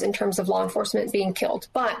outcomes in terms of law enforcement being killed.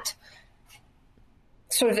 But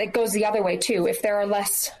sort of it goes the other way too. If there are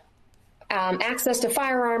less access to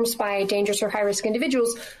firearms by dangerous or high-risk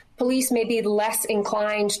individuals, police may be less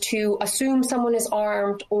inclined to assume someone is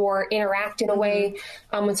armed or interact in a way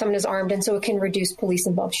when someone is armed. And so it can reduce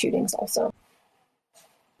police-involved shootings also.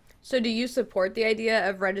 So do you support the idea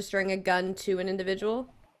of registering a gun to an individual?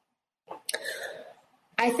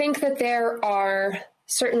 I think that there are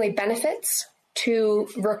certainly benefits to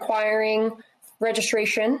requiring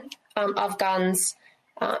registration of guns.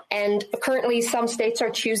 And currently some states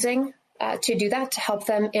are choosing to do that, to help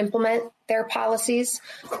them implement their policies.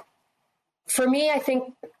 For me, I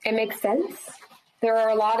think it makes sense. There are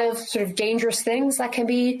a lot of sort of dangerous things that can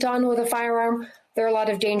be done with a firearm. There are a lot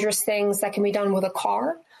of dangerous things that can be done with a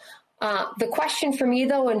car. The question for me,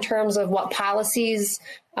 though, in terms of what policies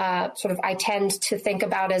I tend to think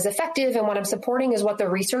about as effective and what I'm supporting is what the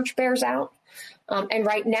research bears out. And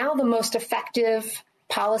right now, the most effective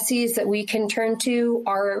policies that we can turn to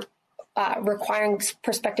are requiring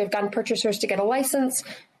prospective gun purchasers to get a license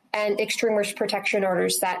and extreme risk protection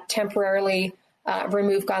orders that temporarily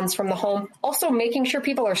remove guns from the home. Also, making sure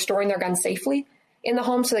people are storing their guns safely in the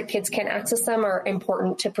home so that kids can't access them are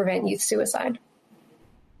important to prevent youth suicide.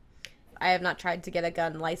 I have not tried to get a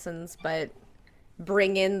gun license, but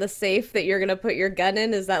bring in the safe that you're going to put your gun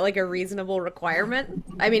in. Is that like a reasonable requirement?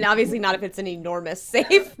 I mean, obviously not if it's an enormous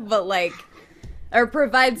safe, but or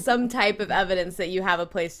provide some type of evidence that you have a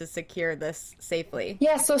place to secure this safely.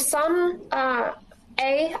 Yeah, so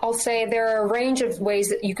I'll say there are a range of ways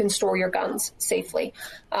that you can store your guns safely.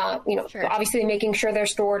 Sure. Obviously making sure they're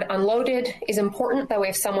stored unloaded is important. That way,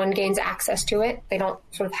 if someone gains access to it, they don't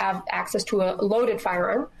sort of have access to a loaded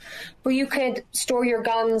firearm. But you could store your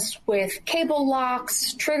guns with cable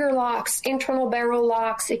locks, trigger locks, internal barrel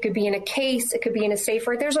locks. It could be in a case. It could be in a safe.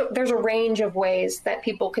 Right? There's a range of ways that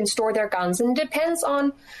people can store their guns, and it depends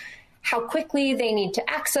on how quickly they need to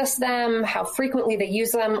access them, how frequently they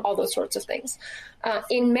use them, all those sorts of things.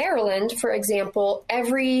 In Maryland, for example,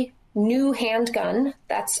 every new handgun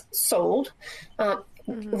that's sold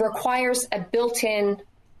requires a built-in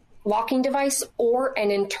locking device or an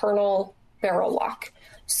internal barrel lock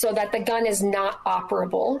so that the gun is not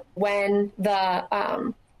operable when the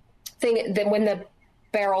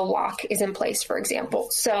barrel lock is in place, for example.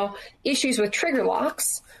 So issues with trigger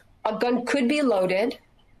locks, a gun could be loaded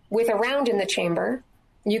with a round in the chamber.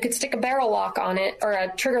 You could stick a barrel lock on it, or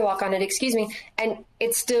a trigger lock on it, and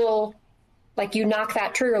it's still you knock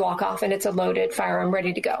that trigger lock off and it's a loaded firearm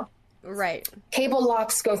ready to go. Right. Cable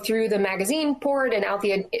locks go through the magazine port and out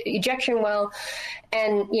the ejection well,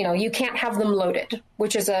 and you can't have them loaded,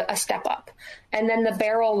 which is a step up. And then the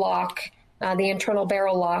barrel lock, the internal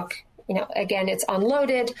barrel lock, again, it's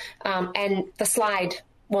unloaded, and the slide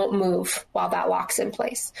won't move while that lock's in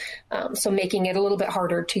place. So making it a little bit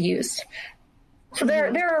harder to use. So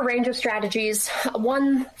there are a range of strategies.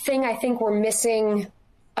 One thing I think we're missing,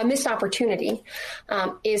 a missed opportunity,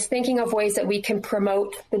 is thinking of ways that we can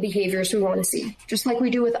promote the behaviors we want to see, just like we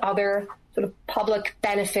do with other sort of public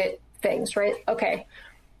benefit things, right? Okay.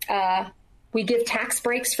 We give tax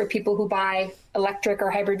breaks for people who buy electric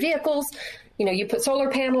or hybrid vehicles. You put solar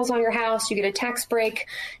panels on your house, you get a tax break.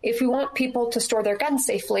 If we want people to store their guns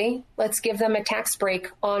safely, let's give them a tax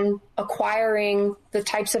break on acquiring the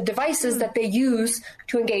types of devices that they use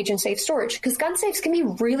to engage in safe storage. Because gun safes can be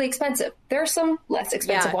really expensive. There are some less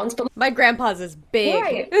expensive ones, but my grandpa's is big.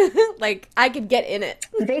 Right. I could get in it.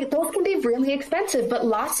 Those can be really expensive, but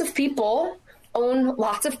lots of people own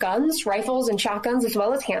lots of guns, rifles and shotguns, as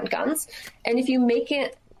well as handguns. And if you make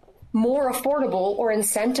it more affordable or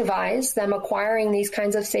incentivize them acquiring these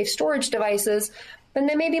kinds of safe storage devices, then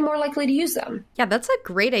they may be more likely to use them. Yeah, that's a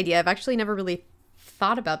great idea. I've actually never really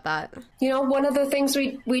thought about that. One of the things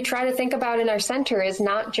we try to think about in our center is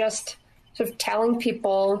not just sort of telling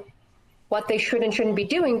people what they should and shouldn't be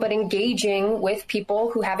doing, but engaging with people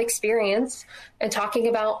who have experience and talking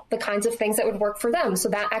about the kinds of things that would work for them. So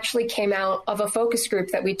that actually came out of a focus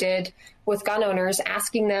group that we did with gun owners,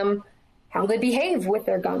 asking them how they behave with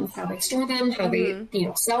their guns, how they store them, how they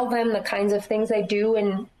sell them, the kinds of things they do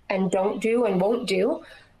and don't do and won't do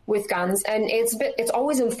with guns. And it's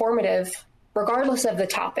always informative, regardless of the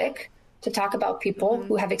topic, to talk about people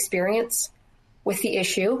who have experience with the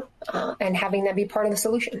issue and having them be part of the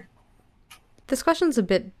solution. This question's a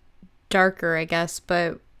bit darker, I guess,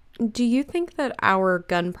 but do you think that our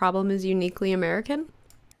gun problem is uniquely American?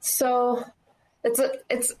 So it's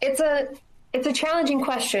a It's a challenging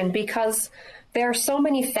question because there are so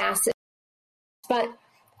many facets. But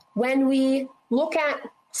when we look at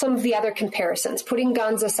some of the other comparisons, putting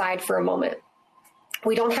guns aside for a moment,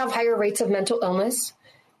 we don't have higher rates of mental illness.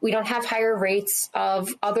 We don't have higher rates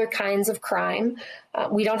of other kinds of crime.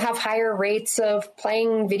 We don't have higher rates of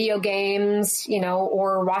playing video games,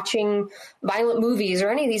 or watching violent movies or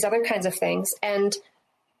any of these other kinds of things. And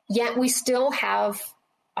yet we still have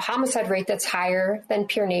a homicide rate that's higher than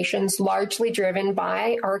peer nations, largely driven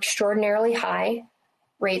by our extraordinarily high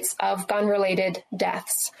rates of gun-related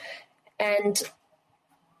deaths. And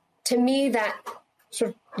to me, that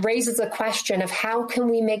sort of raises a question of how can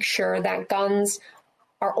we make sure that guns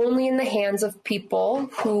are only in the hands of people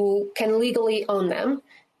who can legally own them,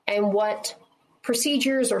 and what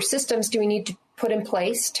procedures or systems do we need to put in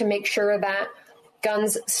place to make sure that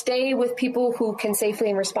guns stay with people who can safely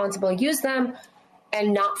and responsibly use them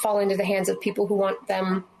and not fall into the hands of people who want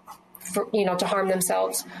them to harm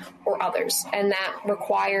themselves or others. And that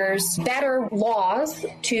requires better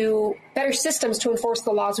systems to enforce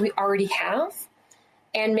the laws we already have,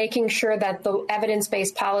 and making sure that the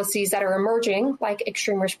evidence-based policies that are emerging, like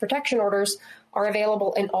extreme risk protection orders, are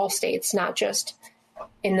available in all states, not just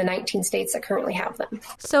in the 19 states that currently have them.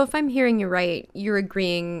 So if I'm hearing you right, you're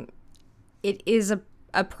agreeing it is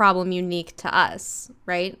a problem unique to us,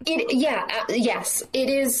 right? Yes, it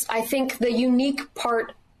is. I think the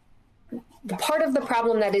part of the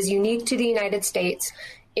problem that is unique to the United States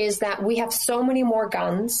is that we have so many more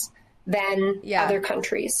guns than other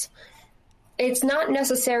countries. It's not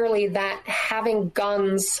necessarily that having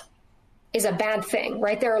guns is a bad thing,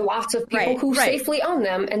 right? There are lots of people who safely own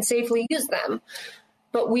them and safely use them.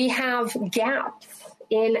 But we have gaps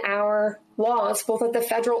in our laws, both at the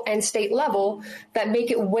federal and state level, that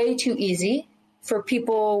make it way too easy for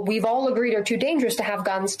people we've all agreed are too dangerous to have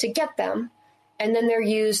guns to get them. And then they're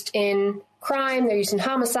used in crime, they're used in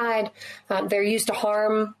homicide, they're used to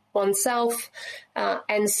harm oneself.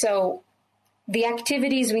 And so the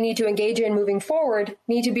activities we need to engage in moving forward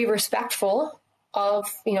need to be respectful of,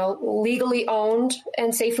 legally owned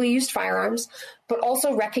and safely used firearms, but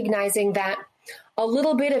also recognizing that a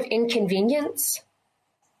little bit of inconvenience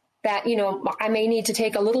that, I may need to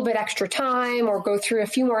take a little bit extra time or go through a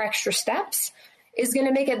few more extra steps is going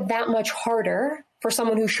to make it that much harder for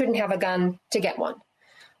someone who shouldn't have a gun to get one.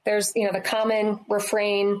 There's, the common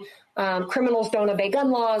refrain, criminals don't obey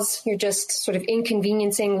gun laws. You're just sort of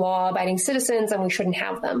inconveniencing law-abiding citizens, and we shouldn't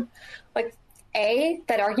have them.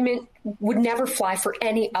 That argument would never fly for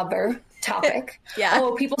any other topic.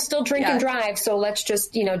 Oh, people still drink and drive, so let's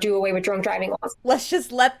just, do away with drunk driving laws. Let's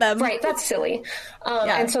just let them. Right, that's silly.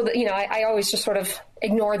 And so, I always just sort of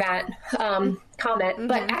ignore that comment. Mm-hmm.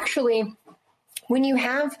 But actually, when you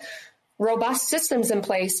have robust systems in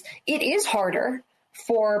place, it is harder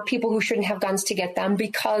for people who shouldn't have guns to get them,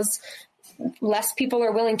 because less people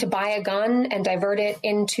are willing to buy a gun and divert it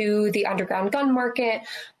into the underground gun market.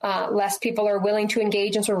 Less people are willing to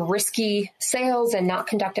engage in sort of risky sales and not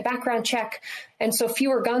conduct a background check. And so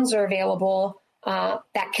fewer guns are available.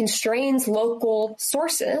 That constrains local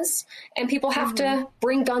sources, and people have to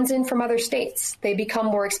bring guns in from other states. They become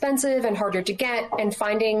more expensive and harder to get, and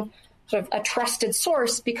finding sort of a trusted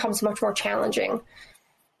source becomes much more challenging.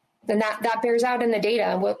 And that bears out in the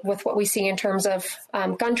data with what we see in terms of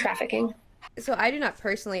gun trafficking. So I do not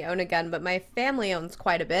personally own a gun, but my family owns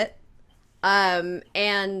quite a bit. And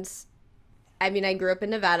I mean, I grew up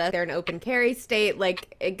in Nevada. They're an open carry state.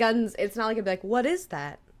 Guns, it's not like I'd be like, what is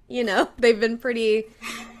that? They've been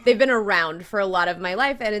around for a lot of my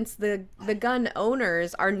life, and it's the gun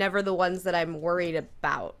owners are never the ones that I'm worried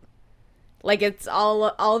about. It's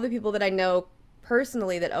all the people that I know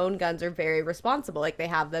personally that own guns are very responsible. They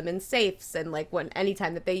have them in safes, and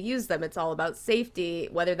anytime that they use them, it's all about safety,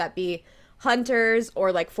 whether that be hunters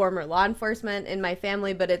or former law enforcement in my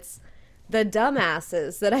family. But it's the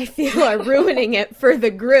dumbasses that I feel are ruining it for the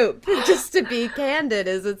group. Just to be candid,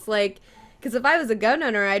 because if I was a gun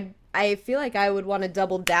owner, I feel like I would want to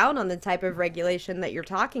double down on the type of regulation that you're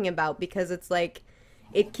talking about, because it's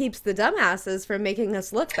it keeps the dumbasses from making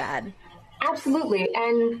us look bad. Absolutely.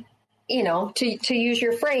 And to use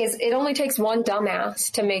your phrase, it only takes one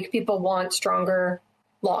dumbass to make people want stronger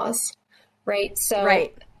laws, right? So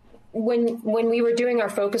when we were doing our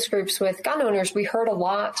focus groups with gun owners, we heard a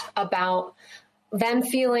lot about them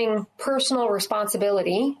feeling personal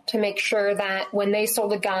responsibility to make sure that when they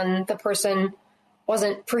sold a gun, the person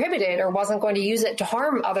wasn't prohibited or wasn't going to use it to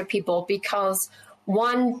harm other people, because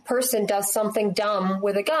one person does something dumb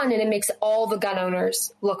with a gun and it makes all the gun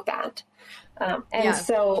owners look bad.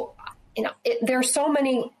 So there are so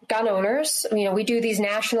many gun owners. We do these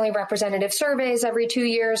nationally representative surveys every 2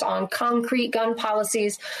 years on concrete gun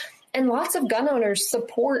policies, and lots of gun owners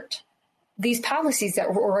support these policies that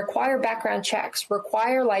require background checks,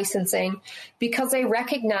 require licensing, because they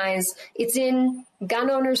recognize it's in gun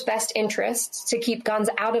owners' best interests to keep guns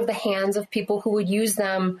out of the hands of people who would use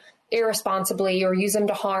them irresponsibly or use them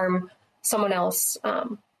to harm someone else.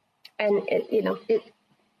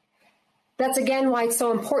 That's again why it's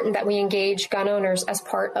so important that we engage gun owners as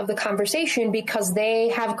part of the conversation, because they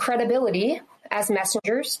have credibility as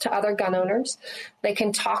messengers to other gun owners. They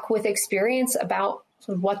can talk with experience about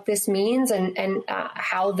what this means and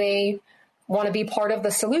how they want to be part of the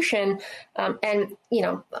solution.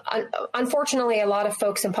 Unfortunately, a lot of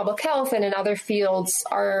folks in public health and in other fields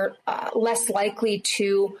are less likely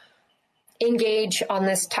to engage on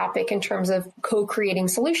this topic in terms of co-creating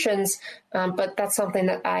solutions. But that's something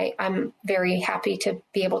that I'm very happy to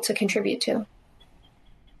be able to contribute to.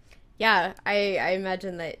 Yeah, I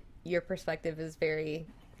imagine that your perspective is very,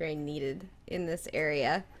 very needed in this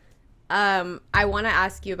area. I want to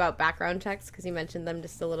ask you about background checks because you mentioned them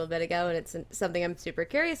just a little bit ago, and it's something I'm super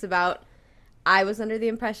curious about. I was under the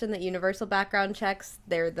impression that universal background checks,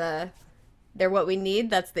 they're what we need.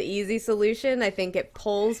 That's the easy solution. I think it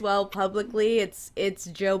polls well publicly. It's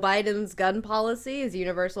Joe Biden's gun policy is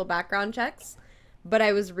universal background checks. But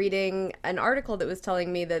I was reading an article that was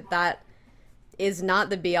telling me that is not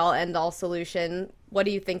the be-all, end-all solution. What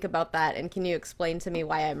do you think about that? And can you explain to me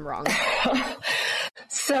why I'm wrong?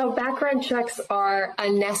 So background checks are a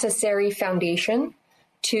necessary foundation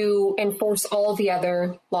to enforce all the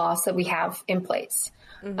other laws that we have in place.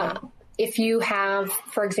 Mm-hmm. If you have,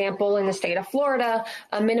 for example, in the state of Florida,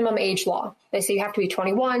 a minimum age law, they say you have to be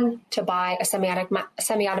 21 to buy a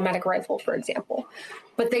semi-automatic rifle, for example,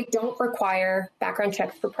 but they don't require background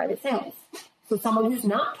checks for private sales. So someone who's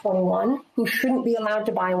not 21, who shouldn't be allowed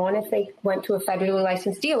to buy one if they went to a federally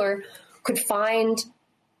licensed dealer, could find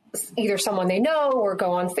either someone they know or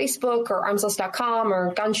go on Facebook or armslist.com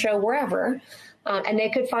or gun show, wherever, and they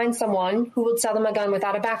could find someone who would sell them a gun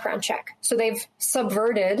without a background check. So they've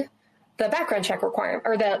subverted the background check requirement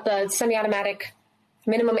or the semi-automatic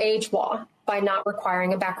minimum age law by not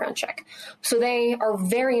requiring a background check. So they are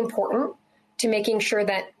very important to making sure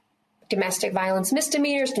that domestic violence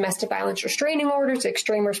misdemeanors, domestic violence restraining orders,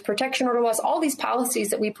 extreme risk protection order laws, all these policies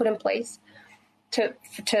that we put in place to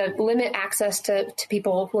limit access to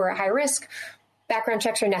people who are at high risk, background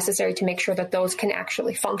checks are necessary to make sure that those can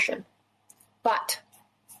actually function. But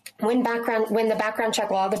when the background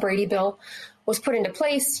check law, the Brady Bill, was put into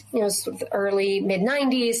place, it was the early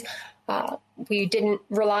mid-90s, we didn't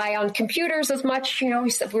rely on computers as much, we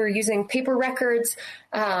were using paper records,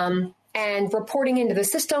 and reporting into the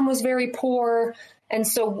system was very poor. And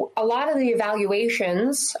so a lot of the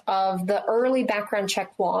evaluations of the early background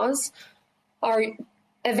check laws are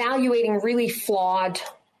evaluating really flawed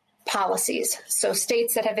policies. So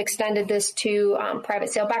states that have extended this to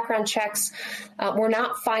private sale background checks, we're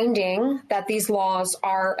not finding that these laws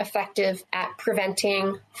are effective at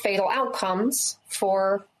preventing fatal outcomes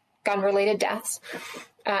for gun-related deaths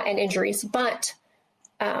and injuries. But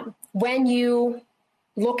when you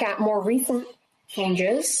look at more recent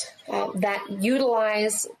changes that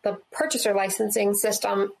utilize the purchaser licensing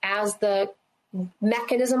system as the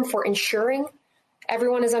mechanism for ensuring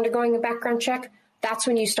everyone is undergoing a background check, that's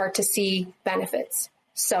when you start to see benefits.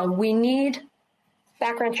 So we need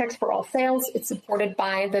background checks for all sales. It's supported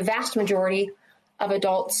by the vast majority of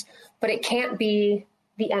adults, but it can't be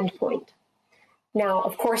the end point. Now,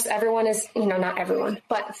 of course, everyone is, not everyone,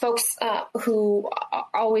 but folks who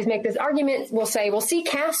always make this argument will say, well, see,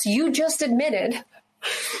 Cass, you just admitted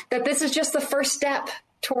that this is just the first step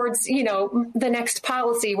towards, the next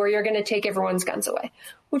policy where you're going to take everyone's guns away,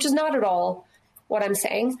 which is not at all what I'm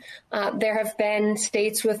saying. There have been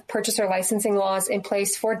states with purchaser licensing laws in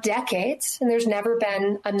place for decades, and there's never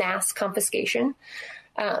been a mass confiscation.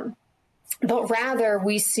 But rather,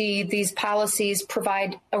 we see these policies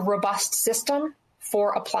provide a robust system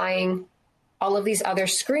for applying all of these other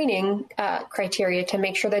screening criteria to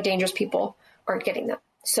make sure that dangerous people aren't getting them.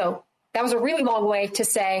 So that was a really long way to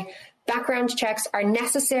say background checks are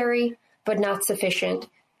necessary, but not sufficient,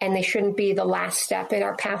 and they shouldn't be the last step in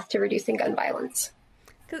our path to reducing gun violence.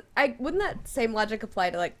 Wouldn't that same logic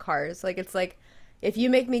apply to, cars? It's if you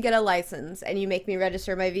make me get a license and you make me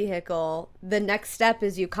register my vehicle, the next step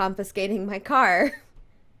is you confiscating my car.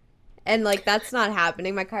 And, that's not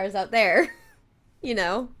happening. My car's out there,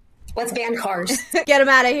 Let's ban cars. Get them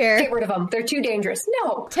out of here. Get rid of them. They're too dangerous.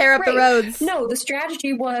 No. Tear up the roads. No, the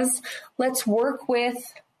strategy was let's work with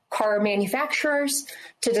car manufacturers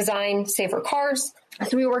to design safer cars.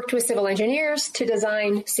 So we worked with civil engineers to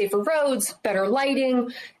design safer roads, better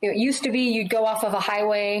lighting. It used to be you'd go off of a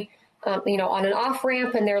highway, on an off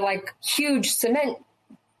ramp, and they're like huge cement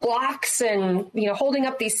blocks and, holding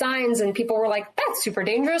up these signs. And people were like, that's super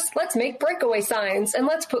dangerous. Let's make breakaway signs and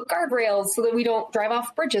let's put guardrails so that we don't drive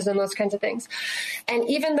off bridges and those kinds of things. And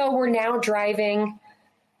even though we're now driving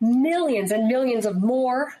millions and millions of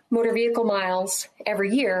more motor vehicle miles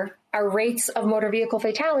every year, our rates of motor vehicle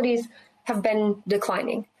fatalities have been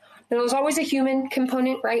declining. Now, there's always a human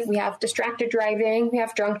component, right? We have distracted driving, we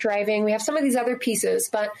have drunk driving, we have some of these other pieces,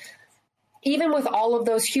 but even with all of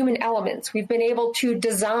those human elements, we've been able to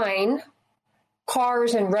design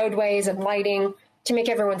cars and roadways and lighting to make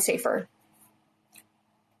everyone safer.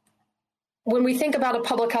 When we think about a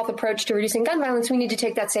public health approach to reducing gun violence, we need to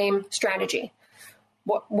take that same strategy.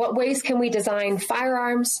 What ways can we design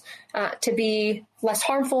firearms to be less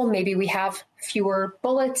harmful? Maybe we have fewer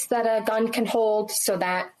bullets that a gun can hold so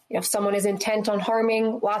that if someone is intent on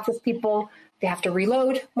harming lots of people, they have to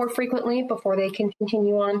reload more frequently before they can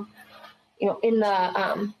continue on. In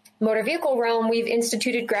the motor vehicle realm, we've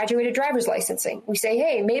instituted graduated driver's licensing. We say,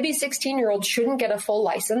 hey, maybe 16-year-olds shouldn't get a full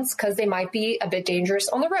license because they might be a bit dangerous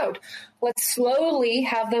on the road. Let's slowly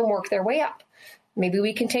have them work their way up. Maybe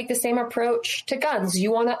we can take the same approach to guns.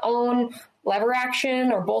 You want to own lever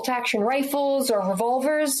action or bolt action rifles or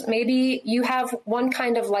revolvers. Maybe you have one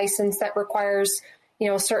kind of license that requires,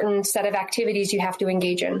 a certain set of activities you have to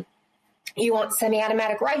engage in. You want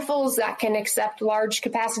semi-automatic rifles that can accept large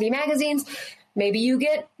capacity magazines. Maybe you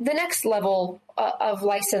get the next level of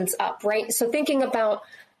license up, right? So thinking about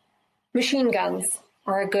machine guns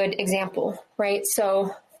are a good example, right?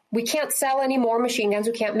 So we can't sell any more machine guns.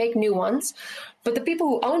 We can't make new ones. But the people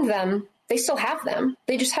who own them, they still have them.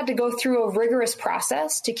 They just had to go through a rigorous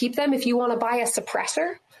process to keep them. If you want to buy a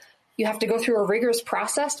suppressor, you have to go through a rigorous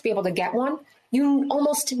process to be able to get one. You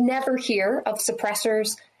almost never hear of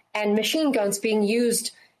suppressors and machine guns being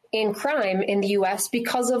used in crime in the U.S.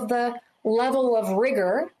 because of the level of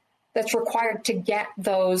rigor that's required to get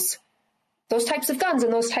those types of guns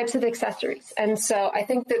and those types of accessories. And so I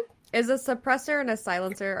think that... Is a suppressor and a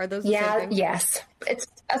silencer, are those the same thing? Yes. It's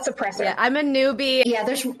a suppressor. Yeah, I'm a newbie. Yeah,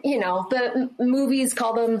 there's, the movies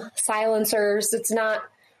call them silencers. It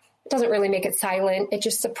doesn't really make it silent. It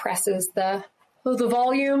just suppresses the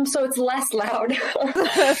volume, so it's less loud.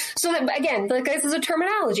 So that, again, this is a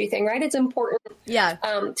terminology thing, right? It's important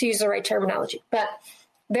to use the right terminology. But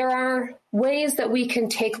there are ways that we can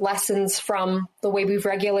take lessons from the way we've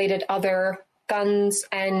regulated other guns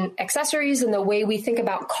and accessories and the way we think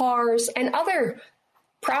about cars and other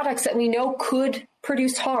products that we know could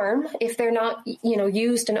produce harm if they're not,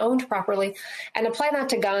 used and owned properly, and apply that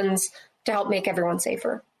to guns to help make everyone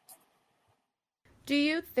safer. Do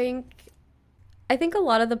you think... I think a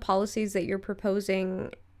lot of the policies that you're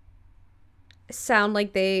proposing sound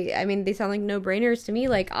like they sound like no-brainers to me.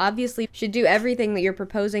 Like, obviously, you should do everything that you're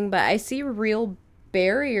proposing, but I see real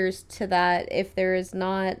barriers to that if there is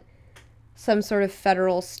not some sort of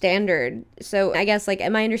federal standard. So I guess,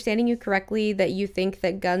 am I understanding you correctly that you think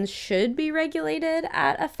that guns should be regulated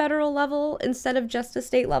at a federal level instead of just a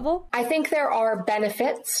state level? I think there are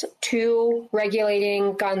benefits to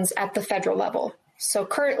regulating guns at the federal level. So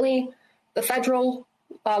currently, the federal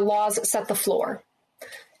laws set the floor.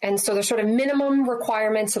 And so there's sort of minimum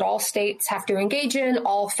requirements that all states have to engage in.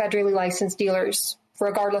 All federally licensed dealers,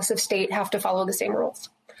 regardless of state, have to follow the same rules.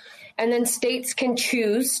 And then states can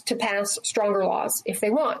choose to pass stronger laws if they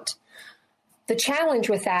want. The challenge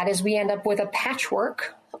with that is we end up with a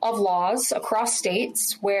patchwork of laws across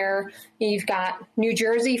states where you've got New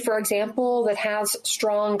Jersey, for example, that has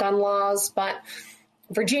strong gun laws, but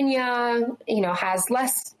Virginia, has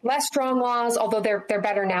less strong laws, although they're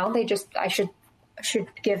better now. I should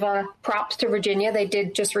give props to Virginia. They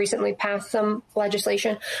did just recently pass some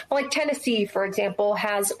legislation. But Tennessee, for example,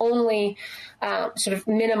 has only sort of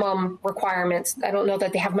minimum requirements. I don't know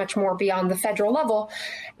that they have much more beyond the federal level.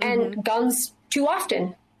 And guns too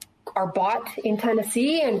often are bought in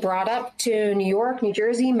Tennessee and brought up to New York, New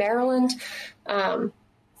Jersey, Maryland.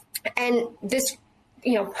 And this,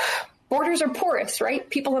 borders are porous, right?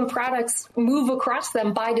 People and products move across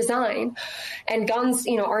them by design, and guns,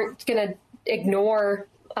 aren't going to ignore,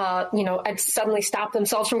 and suddenly stop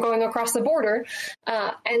themselves from going across the border.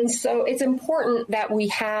 And so it's important that we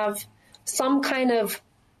have some kind of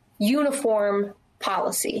uniform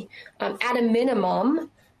policy. At a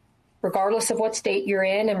minimum, regardless of what state you're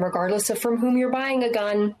in and regardless of from whom you're buying a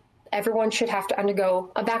gun, everyone should have to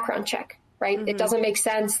undergo a background check, right? It doesn't make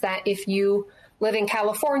sense that if you live in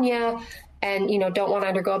California and, don't want to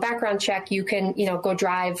undergo a background check, you can, go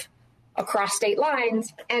drive across state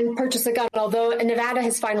lines and purchase a gun. Although Nevada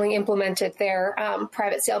has finally implemented their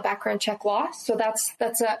private sale background check law. So that's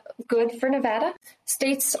good for Nevada.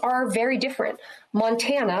 States are very different.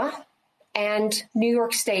 Montana and New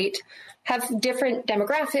York State have different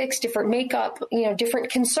demographics, different makeup,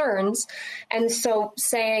 different concerns. And so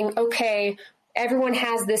saying, okay, everyone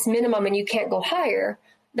has this minimum and you can't go higher,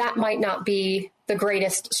 that might not be the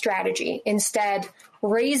greatest strategy. Instead,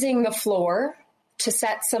 raising the floor to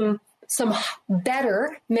set some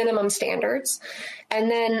better minimum standards,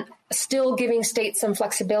 and then still giving states some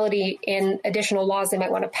flexibility in additional laws they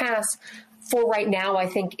might want to pass for right now, I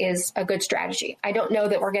think is a good strategy. I don't know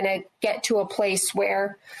that we're going to get to a place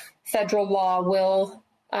where federal law will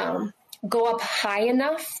go up high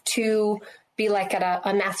enough to be like at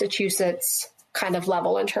a Massachusetts kind of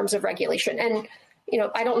level in terms of regulation. And,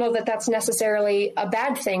 I don't know that that's necessarily a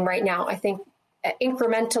bad thing right now. I think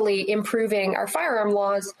incrementally improving our firearm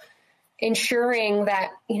laws, ensuring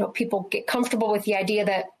that, people get comfortable with the idea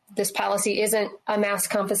that this policy isn't a mass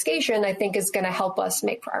confiscation, I think is going to help us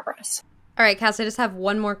make progress. All right, Cass, I just have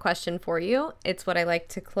one more question for you. It's what I like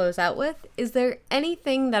to close out with. Is there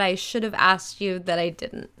anything that I should have asked you that I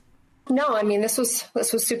didn't? No, I mean, this was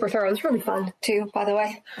super thorough. It was really fun too, by the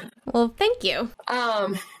way. Well, thank you.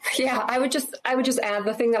 Yeah, I would just add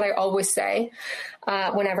the thing that I always say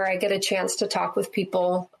whenever I get a chance to talk with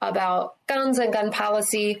people about guns and gun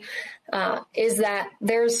policy, is that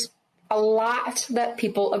there's a lot that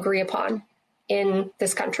people agree upon in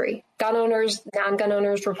this country. Gun owners, non-gun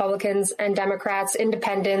owners, Republicans and Democrats,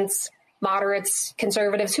 independents, moderates,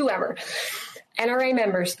 conservatives, whoever. NRA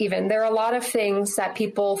members, even. There are a lot of things that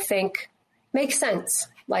people think make sense.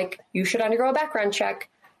 Like, you should undergo a background check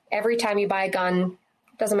every time you buy a gun.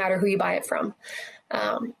 Doesn't matter who you buy it from.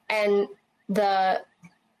 And the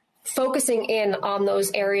focusing in on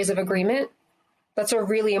those areas of agreement, that's a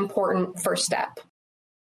really important first step.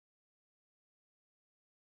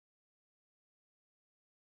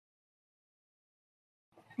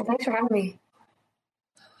 Well, thanks for having me.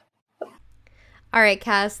 All right,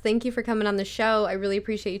 Cass, thank you for coming on the show. I really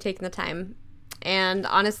appreciate you taking the time. And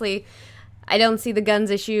honestly, I don't see the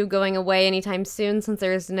guns issue going away anytime soon since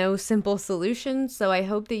there is no simple solution. So I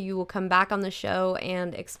hope that you will come back on the show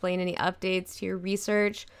and explain any updates to your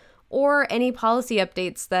research or any policy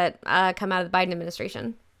updates that come out of the Biden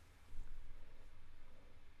administration.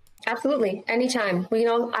 Absolutely. Anytime.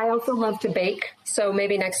 Well, I also love to bake. So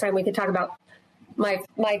maybe next time we could talk about my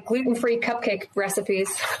gluten-free cupcake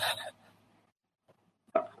recipes.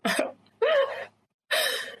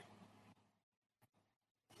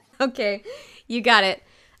 Okay, you got it.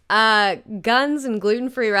 Guns and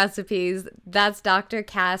gluten-free recipes. That's Dr.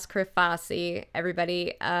 Cass Crifasi,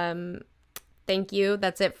 everybody. Thank you.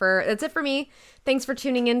 That's it for me. Thanks for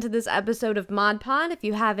tuning into this episode of Mod Pod. If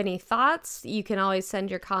you have any thoughts, you can always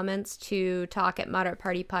send your comments to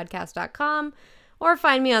talk@moderatepartypodcast.com or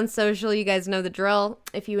find me on social. You guys know the drill.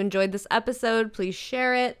 If you enjoyed this episode, please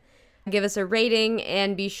share it, give us a rating,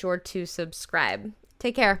 and be sure to subscribe.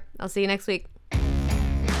 Take care. I'll see you next week.